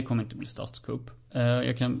 Nej, det kommer inte bli statskupp.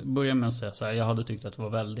 Jag kan börja med att säga så här: jag hade tyckt att det var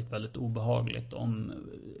väldigt, väldigt obehagligt om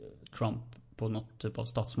Trump på något typ av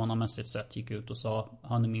statsmannamässigt sätt gick ut och sa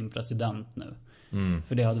han är min president nu.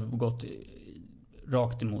 För det hade gått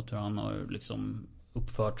rakt emot hur han har liksom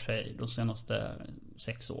uppfört sig de senaste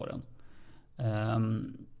 6 åren.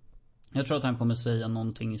 Jag tror att han kommer säga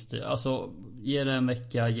någonting i stil, alltså ge det en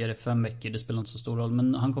vecka, ge det 5 veckor, det spelar inte så stor roll,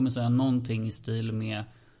 men han kommer säga någonting i stil med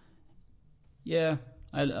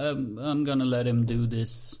I'm gonna let him do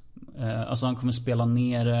this. Alltså han kommer spela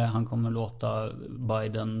ner det, han kommer låta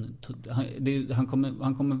Biden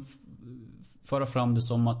han kommer föra fram det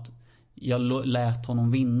som att jag lät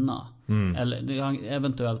honom vinna. Eller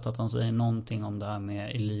eventuellt att han säger någonting om det här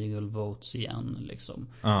med illegal votes igen liksom.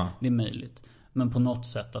 Det är möjligt. Men på något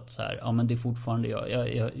sätt att så här, ja men det är fortfarande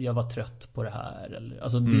jag var trött på det här, eller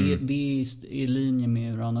alltså det är i linje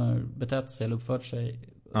med hur han har betett sig eller uppfört sig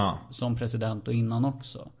som president och innan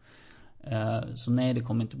också. Så nej, det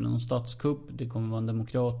kommer inte bli någon statskupp. Det kommer vara en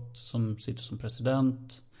demokrat som sitter som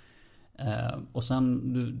president. Och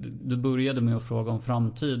sen du började med att fråga om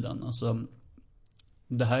framtiden. Alltså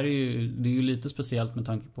det är ju lite speciellt med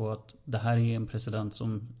tanke på att det här är en president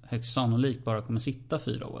som högst sannolikt bara kommer sitta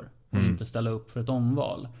 4 år och inte ställa upp för ett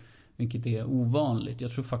omval, vilket är ovanligt.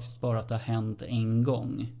 Jag tror faktiskt bara att det har hänt en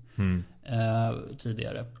gång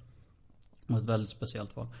tidigare. Och ett väldigt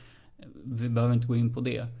speciellt val. Vi behöver inte gå in på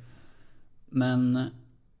det. Men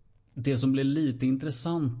det som blir lite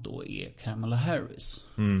intressant då är Kamala Harris.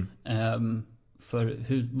 För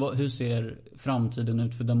hur ser framtiden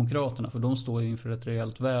ut för demokraterna? För de står ju inför ett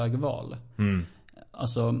rejält vägval.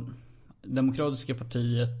 Alltså Demokratiska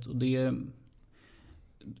partiet, och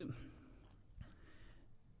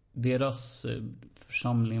deras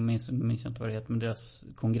församling, minns inte vad det heter, men deras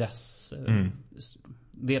kongress,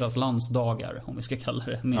 deras landsdagar, om vi ska kalla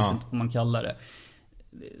det, minns inte vad man kallar det.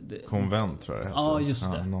 Konvent tror jag det heter. Ja,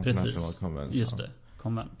 just det, precis. Just det,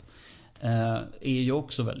 konvent. Är ju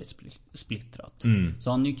också väldigt splittrat.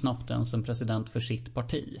 Så han är ju knappt ens en president för sitt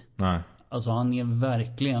parti. Nej. Alltså han är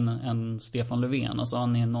verkligen en Stefan Löfven. Alltså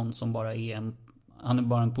han är någon som bara är han är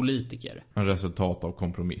bara en politiker. En resultat av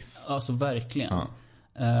kompromiss. Alltså verkligen.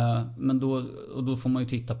 Men då får man ju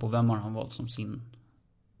titta på vem har han valt som sin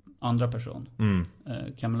andra person.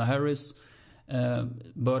 Kamala Harris.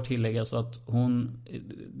 Bör tilläggas att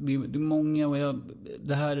det är många, och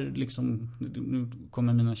det här liksom, nu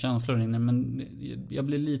kommer mina känslor in, men jag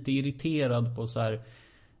blir lite irriterad på så här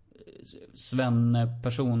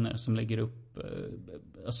svenne-personer som lägger upp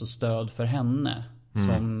alltså stöd för henne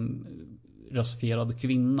som rasifierad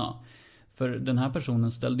kvinna. För den här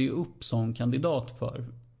personen ställde ju upp som kandidat för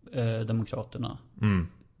Demokraterna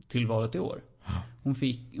till valet i år.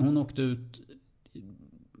 Hon åkte ut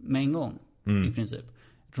med en gång. I princip.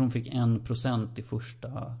 Jag tror hon fick 1% i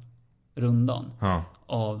första rundan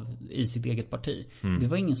i sitt eget parti. Det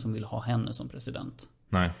var ingen som ville ha henne som president.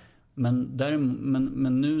 Nej.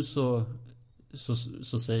 Men nu så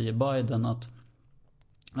säger Biden att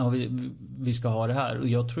vi ska ha det här. Och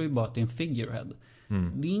jag tror ju bara att det är en figurehead.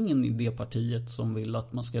 Det är ingen i det partiet som vill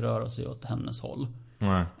att man ska röra sig åt hennes håll.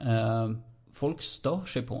 Nej. folk stör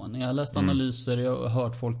sig på henne. Jag har läst analyser, jag har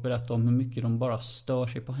hört folk berätta om hur mycket de bara stör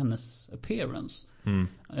sig på hennes appearance.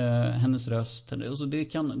 Hennes röst. Alltså det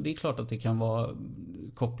är klart att det kan vara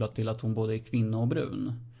kopplat till att hon både är kvinna och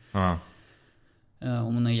brun.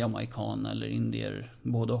 Om hon är jamaican eller indier,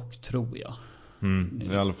 både och, tror jag.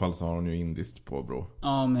 I alla fall så har hon ju indiskt påbrå.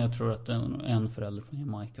 Ja, men jag tror att det är en förälder från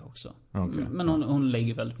Jamaica också. Men hon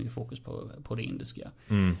lägger väldigt mycket fokus på det indiska.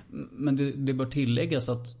 Men det bör tilläggas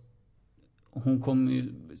att hon kommer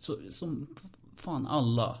ju som fan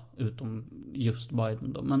alla utom just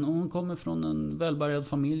Biden då. Men hon kommer från en välbärgad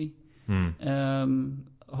familj.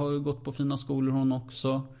 Har ju gått på fina skolor hon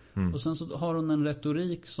också. Och sen så har hon en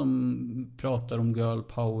retorik som pratar om girl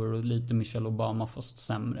power och lite Michelle Obama fast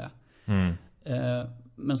sämre.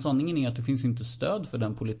 Men sanningen är att det finns inte stöd för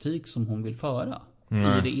den politik som hon vill föra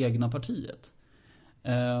i det egna partiet.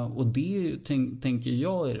 Och det tänker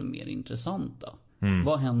jag är det mer intressanta.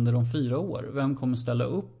 Vad händer om 4 år? Vem kommer ställa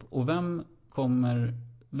upp? Och vem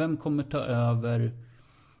kommer ta över?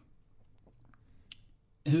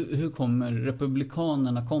 Hur kommer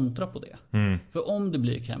republikanerna kontra på det? För om det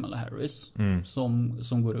blir Kamala Harris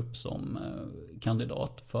som går upp som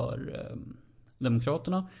kandidat för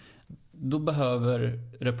demokraterna, då behöver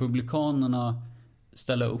republikanerna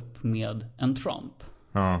ställa upp med en Trump,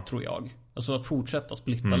 tror jag. Alltså att fortsätta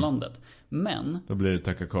splitta landet. Men då blir det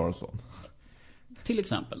Tucker Carlson. Till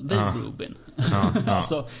exempel Dave Rubin.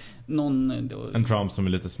 Alltså en Trump som är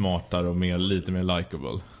lite smartare och lite mer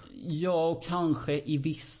likable. Ja, och kanske i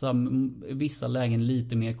vissa lägen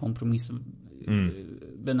lite mer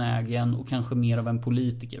kompromissbenägen och kanske mer av en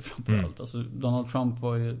politiker framförallt. Alltså Donald Trump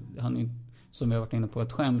var ju, han är, som vi har varit inne på,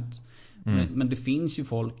 ett skämt. Men det finns ju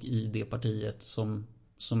folk i det partiet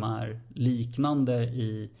som är liknande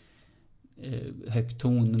i högt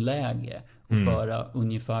tonläge och föra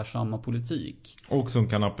ungefär samma politik. Och som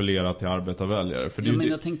kan appellera till arbetarväljare. För men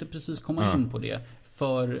jag tänkte precis komma in på det.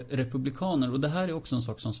 För republikaner, och det här är också en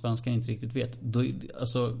sak som svenskar inte riktigt vet.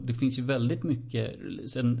 Alltså, det finns ju väldigt mycket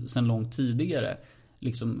sen långt tidigare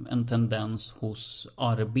liksom en tendens hos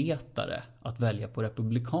arbetare att välja på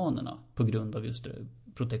republikanerna på grund av just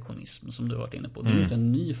protektionism som du har varit inne på. Det är inte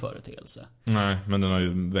en ny företeelse. Nej, men den har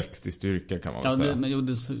ju växt i styrka, kan man väl säga.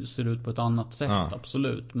 Det ser ut på ett annat sätt,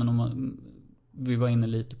 absolut. Men vi var inne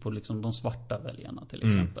lite på liksom de svarta väljarna till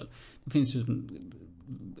exempel. Det finns ju en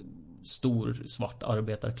stor svart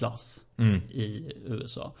arbetarklass i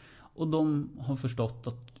USA. Och de har förstått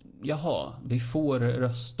att vi får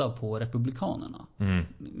rösta på republikanerna.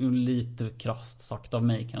 Lite krasst sagt av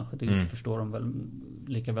mig kanske. Det förstår de väl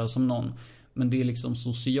lika väl som någon. Men det är liksom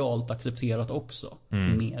socialt accepterat också.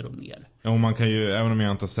 Mer och mer. Ja, och man kan ju, även om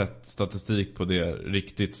jag inte har sett statistik på det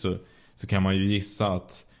riktigt, så kan man ju gissa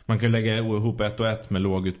att man kan lägga ihop 1 och 1 med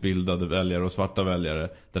lågutbildade väljare och svarta väljare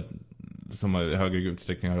som i högre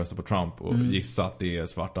utsträckning har röstat på Trump och gissa att det är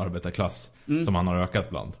svart arbetarklass som han har ökat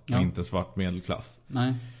bland. Och inte svart medelklass.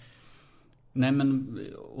 Nej, men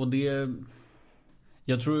och det,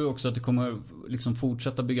 jag tror ju också att det kommer liksom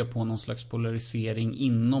fortsätta bygga på någon slags polarisering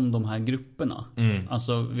inom de här grupperna.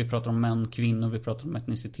 Alltså vi pratar om män, kvinnor, vi pratar om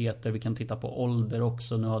etniciteter, vi kan titta på ålder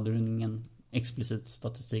också. Nu hade du ingen explicit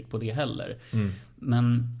statistik på det heller.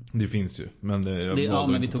 Men det finns ju, men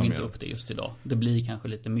men vi tog inte upp det just idag. Det blir kanske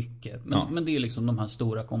lite mycket, men det är liksom de här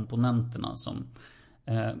stora komponenterna som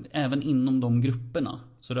även inom de grupperna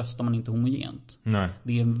så röstar man inte homogent. Nej.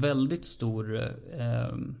 Det är en väldigt stor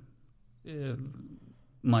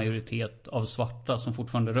majoritet av svarta som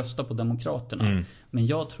fortfarande röstar på demokraterna. Men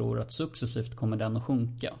jag tror att successivt kommer den att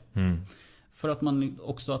sjunka. För att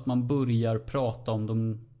man börjar prata om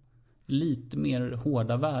de lite mer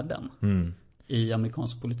hårda värden i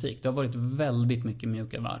amerikansk politik. Det har varit väldigt mycket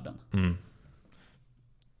mjuka värden.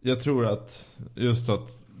 Jag tror att just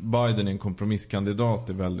att Biden är en kompromisskandidat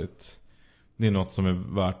det är något som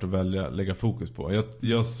är värt att lägga fokus på.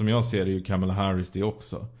 Som jag ser det är ju Kamala Harris det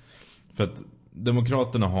också. För att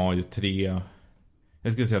demokraterna har ju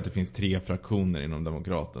jag skulle säga att det finns 3 fraktioner inom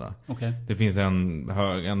demokraterna. Okay. Det finns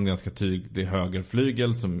en ganska tydlig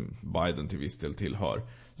högerflygel som Biden till viss del tillhör.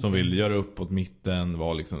 Som vill göra upp åt mitten,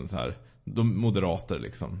 vara liksom så här, de moderater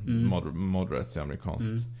liksom, moderates i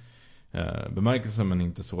amerikanskt bemärkelse, men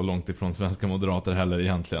inte så långt ifrån svenska moderater heller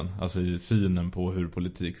egentligen. Alltså i synen på hur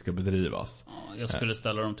politik ska bedrivas. Ja, jag skulle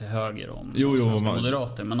ställa dem till höger om svenska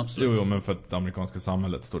moderater, men absolut. Jo, men för att det amerikanska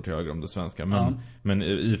samhället står till höger om det svenska. Men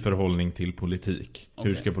i förhållning till politik.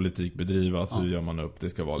 Okay. Hur ska politik bedrivas? Hur gör man upp? Det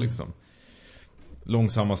ska vara liksom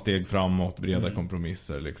långsamma steg framåt, breda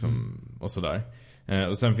kompromisser liksom, och sådär.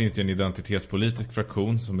 Och sen finns det en identitetspolitisk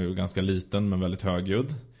fraktion som är ganska liten men väldigt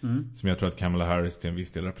högljudd. Som jag tror att Kamala Harris till en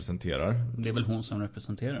viss del representerar. Det är väl hon som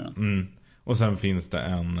representerar den. Och sen finns det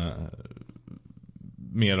en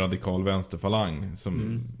mer radikal vänsterfalang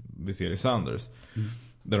som vi ser i Sanders.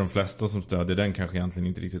 Där de flesta som stödjer den kanske egentligen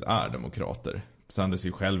inte riktigt är demokrater. Sanders är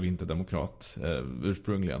ju själv inte demokrat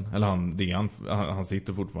ursprungligen. Eller han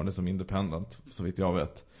sitter fortfarande som independent, så vitt jag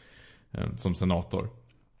vet, som senator.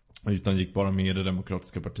 Utan gick bara med i det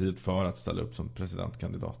demokratiska partiet för att ställa upp som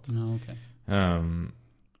presidentkandidat. Ja, okay.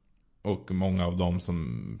 Och många av dem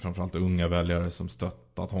som, framförallt unga väljare som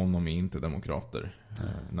stöttat honom, är inte demokrater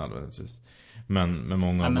nödvändigtvis. Men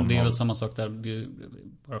många av dem det är väl samma sak där,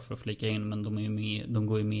 bara för att flika in, men de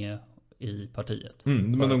går ju med i partiet.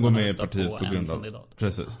 Men de går med i partiet på grund av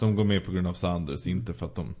precis, de går med på grund av Sanders, inte för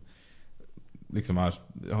att de liksom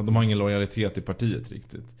de har ingen lojalitet i partiet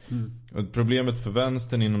riktigt. Och problemet för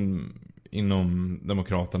vänstern inom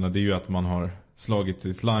demokraterna, det är ju att man har slagit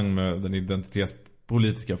sig i slang med den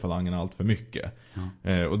identitetspolitiska falangen allt för mycket.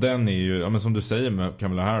 Och den är ju, men som du säger med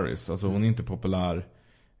Kamala Harris, alltså hon är inte populär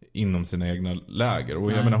inom sina egna läger.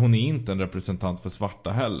 Och jag menar, hon är inte en representant för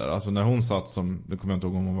svarta heller. Alltså när hon satt som, det kommer jag inte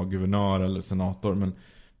ihåg om hon var guvernör eller senator,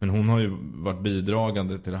 men hon har ju varit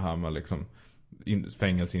bidragande till det här med liksom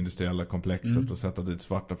fängelseindustriella komplexet och sätta dit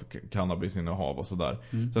svarta för cannabisinnehav och sådär.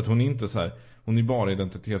 Så att hon är inte så här, hon är bara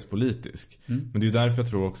identitetspolitisk. Men det är ju därför jag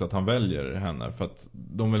tror också att han väljer henne, för att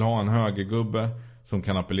de vill ha en högergubbe som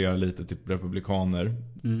kan appellera lite till republikaner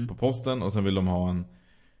på posten, och sen vill de ha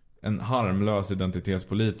en harmlös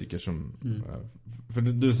identitetspolitiker som för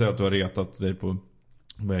du säger att du har retat dig på,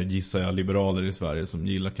 vad jag gissar, liberaler i Sverige som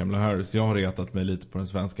gillar Kamala Harris. Jag har retat mig lite på den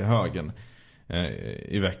svenska högern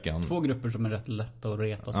i veckan. 2 grupper som är rätt lätta att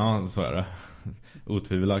reta sig på. Ja, så är det.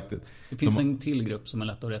 Otvivelaktigt. Det finns en till grupp som är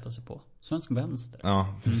lätt att reta sig på. Svensk vänster.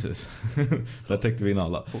 Ja, precis. Där täckte vi in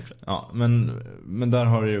alla. Fortsätt. Ja, men där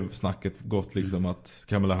har ju snacket gått liksom att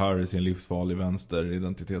Kamala Harris är en livsfarlig vänster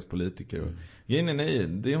identitetspolitiker. Nej,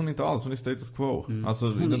 det är hon inte alls. Hon är status quo. Alltså,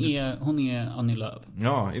 hon är Annie Lööf.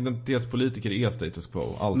 Ja, identitetspolitiker är status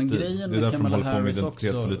quo. Alltid. Men grejen det är därför Kamala man håller på med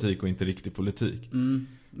identitetspolitik också, och inte riktig politik.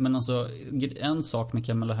 Men alltså, en sak med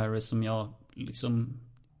Kamala Harris som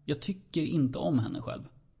jag tycker inte om henne själv.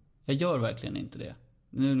 Jag gör verkligen inte det.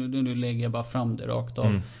 Nu lägger jag bara fram det rakt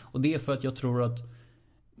av. Och det är för att jag tror att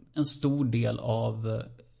en stor del av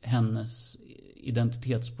hennes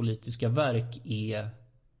identitetspolitiska verk är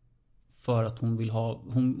för att hon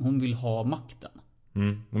vill ha makten.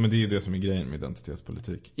 Men det är ju det som är grejen med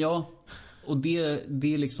identitetspolitik. Ja, och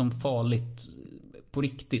det är liksom farligt på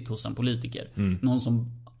riktigt hos en politiker. Någon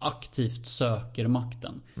som aktivt söker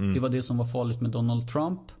makten. Det var det som var farligt med Donald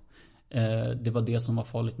Trump. Det var det som var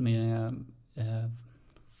farligt med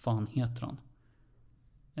fan heter han?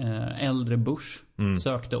 Äldre Bush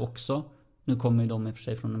sökte också. Nu kommer ju de i och för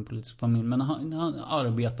sig från en politisk familj, men han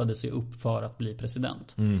arbetade sig upp för att bli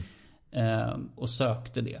president. Och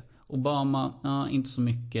sökte det. Obama, inte så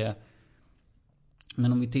mycket.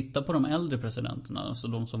 Men om vi tittar på de äldre presidenterna, alltså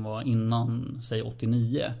de som var innan, säg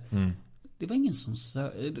 89. Det var ingen som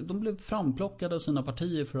de blev framplockade av sina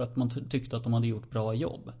partier för att man tyckte att de hade gjort bra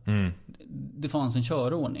jobb. Det fanns en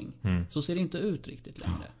körordning. Så ser det inte ut riktigt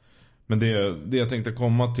längre. Men det jag tänkte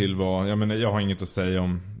komma till var, jag har inget att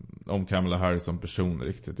säga om Kamala Harris som person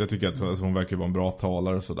riktigt. Jag tycker att hon verkar vara en bra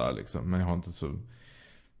talare och sådär liksom. Men jag har inte så...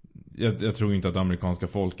 Jag tror inte att amerikanska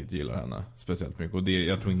folket gillar henne speciellt mycket. Och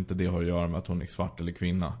jag tror inte det har att göra med att hon är svart eller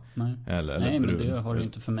kvinna. Nej, eller men det har det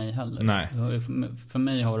inte för mig heller. Nej. För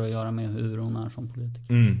mig har det att göra med hur hon är som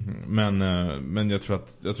politiker. Men jag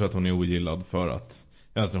tror att hon är ogillad för att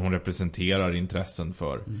hon representerar intressen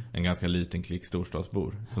för en ganska liten klick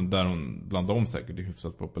storstadsbor. Så där hon bland dem säkert är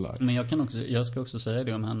hyfsat populär. Men jag ska också säga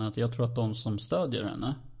det om henne, att jag tror att de som stödjer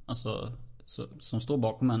henne, alltså som står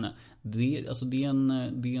bakom henne, det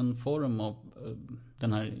är en form av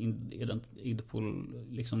den här Idpol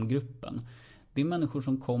liksom gruppen. Det är människor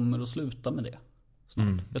som kommer att sluta med det snart.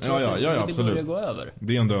 Jag tror att det börjar gå över.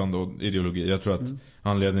 Det är ändå ideologi. Jag tror att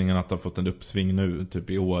anledningen att ha fått en uppsving nu typ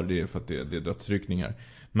i år, det är för att det är dödsryckningar.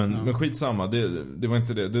 Men skitsamma, det var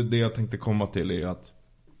inte det. Det jag tänkte komma till är att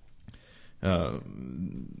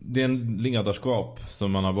det är en ledarskap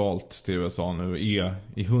som man har valt till USA nu är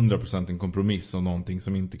i 100% en kompromiss om någonting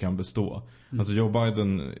som inte kan bestå. Alltså Joe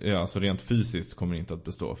Biden alltså rent fysiskt kommer inte att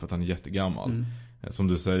bestå för att han är jättegammal. Som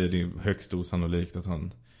du säger, det är högst osannolikt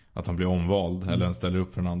att han blir omvald eller ens ställer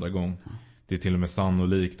upp för en andra gång. Det är till och med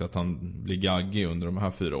sannolikt att han blir gaggig under de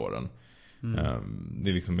här 4 åren. Det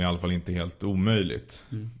är liksom i alla fall inte helt omöjligt.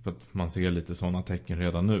 För att man ser lite sådana tecken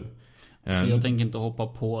redan nu. Så jag tänker inte hoppa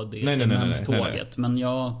på det demenståget. Men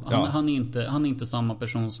han är inte samma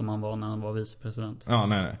person som han var när han var vicepresident. Ja,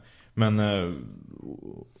 nej. Men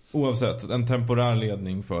oavsett, en temporär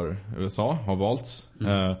ledning för USA har valts.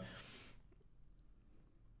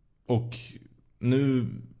 Och nu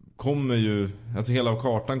kommer ju, alltså hela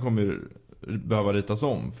kartan kommer ju behöva ritas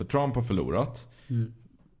om. För Trump har förlorat.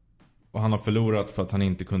 Och han har förlorat för att han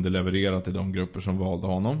inte kunde leverera till de grupper som valde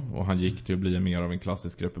honom. Och han gick till att bli mer av en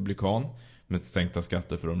klassisk republikan. Med sänkta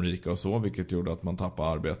skatter för de rika och så. Vilket gjorde att man tappade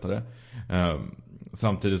arbetare.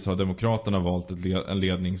 Samtidigt så har demokraterna valt en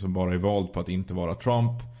ledning som bara är vald på att inte vara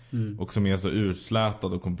Trump. Och som är så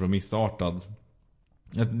urslätad och kompromissartad.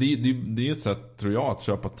 Det är ett sätt, tror jag, att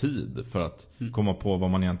köpa tid för att komma på vad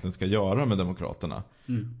man egentligen ska göra med demokraterna.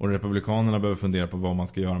 Och republikanerna behöver fundera på vad man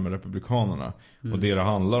ska göra med republikanerna. Och det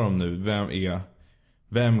handlar om nu,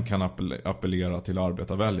 vem kan appellera till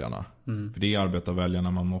arbetarväljarna? För det är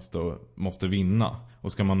arbetarväljarna man måste vinna.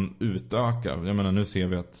 Och ska man utöka, jag menar nu ser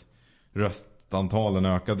vi att röstantalen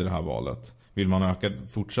ökade i det här valet. Vill man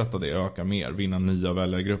fortsätta det, öka mer, vinna nya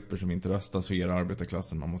väljargrupper som inte röstar, så är det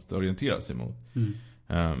arbetarklassen man måste orientera sig mot.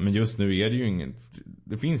 Men just nu är det ju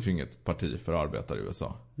det finns ju inget parti för arbetare i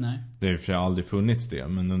USA. Nej. Det har i och för sig aldrig funnits det,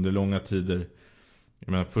 men under långa tider,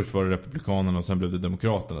 jag menar, först var det republikanerna och sen blev det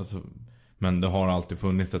demokraterna. Men det har alltid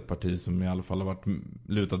funnits ett parti som i alla fall har varit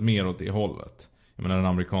lutat mer åt det hållet. Jag menar, den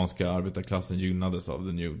amerikanska arbetarklassen gynnades av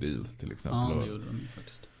the New Deal till exempel. Ja, det gjorde de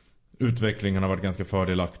faktiskt. Utvecklingen har varit ganska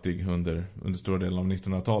fördelaktig under stora delar av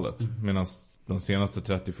 1900-talet. Medan de senaste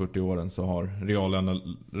 30-40 åren så har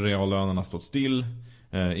reallönerna stått still.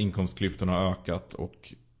 Inkomstklyftorna har ökat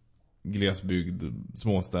och glesbygd,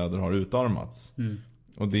 småstäder har utarmats.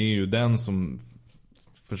 Och det är ju den som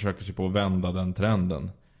försöker sig på att vända den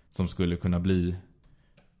trenden som skulle kunna bli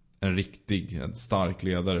en stark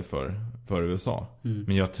ledare för USA.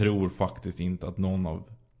 Men jag tror faktiskt inte att någon av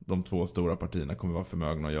de två stora partierna kommer vara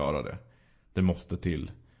förmögna att göra det. Det måste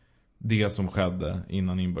till. Det som skedde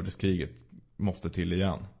innan inbördeskriget måste till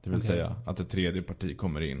igen. Det vill säga att ett tredje parti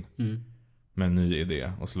kommer in med en ny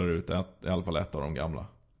idé och slår ut i alla fall ett av de gamla.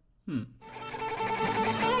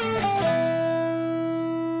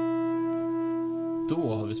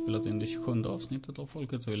 Då har vi spelat in det 27:e avsnittet av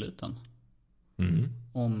Folket och Eliten.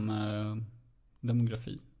 Om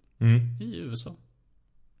demografi i USA.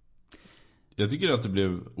 Jag tycker att det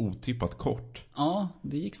blev otippat kort. Ja,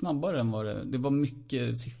 det gick snabbare än vad det var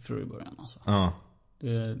mycket siffror i början alltså. Ja.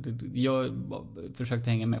 Jag försökte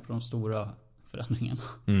hänga med på de stora förändringarna.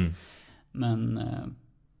 Men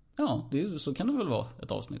ja, så kan det väl vara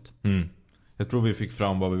ett avsnitt. Jag tror vi fick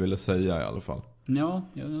fram vad vi ville säga i alla fall. Ja,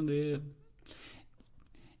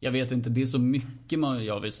 jag vet inte, det är så mycket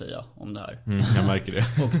jag vill säga om det här. Jag märker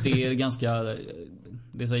det. Och det är ganska,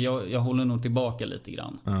 det är så, jag håller nog tillbaka lite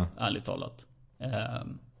grann, ärligt talat.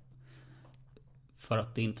 För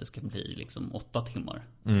att det inte ska bli liksom 8 timmar.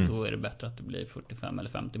 Så då är det bättre att det blir 45 eller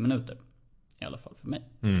 50 minuter. I alla fall för mig.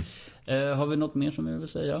 Har vi något mer som vi vill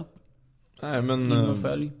säga? Nej, men in och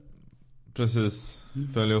följ. Precis.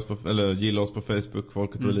 Följ oss eller gilla oss på Facebook,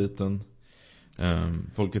 Folket och Eliten.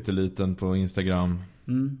 Folket Eliten på Instagram.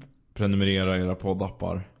 Prenumerera era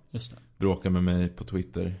poddappar. Just det. Bråka med mig på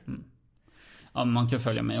Twitter. Ja, man kan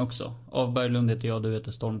följa mig också. Av Berglund heter jag, du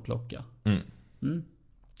heter Stormklocka.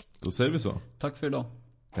 Då säger vi så. Tack för idag.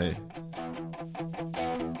 Hej.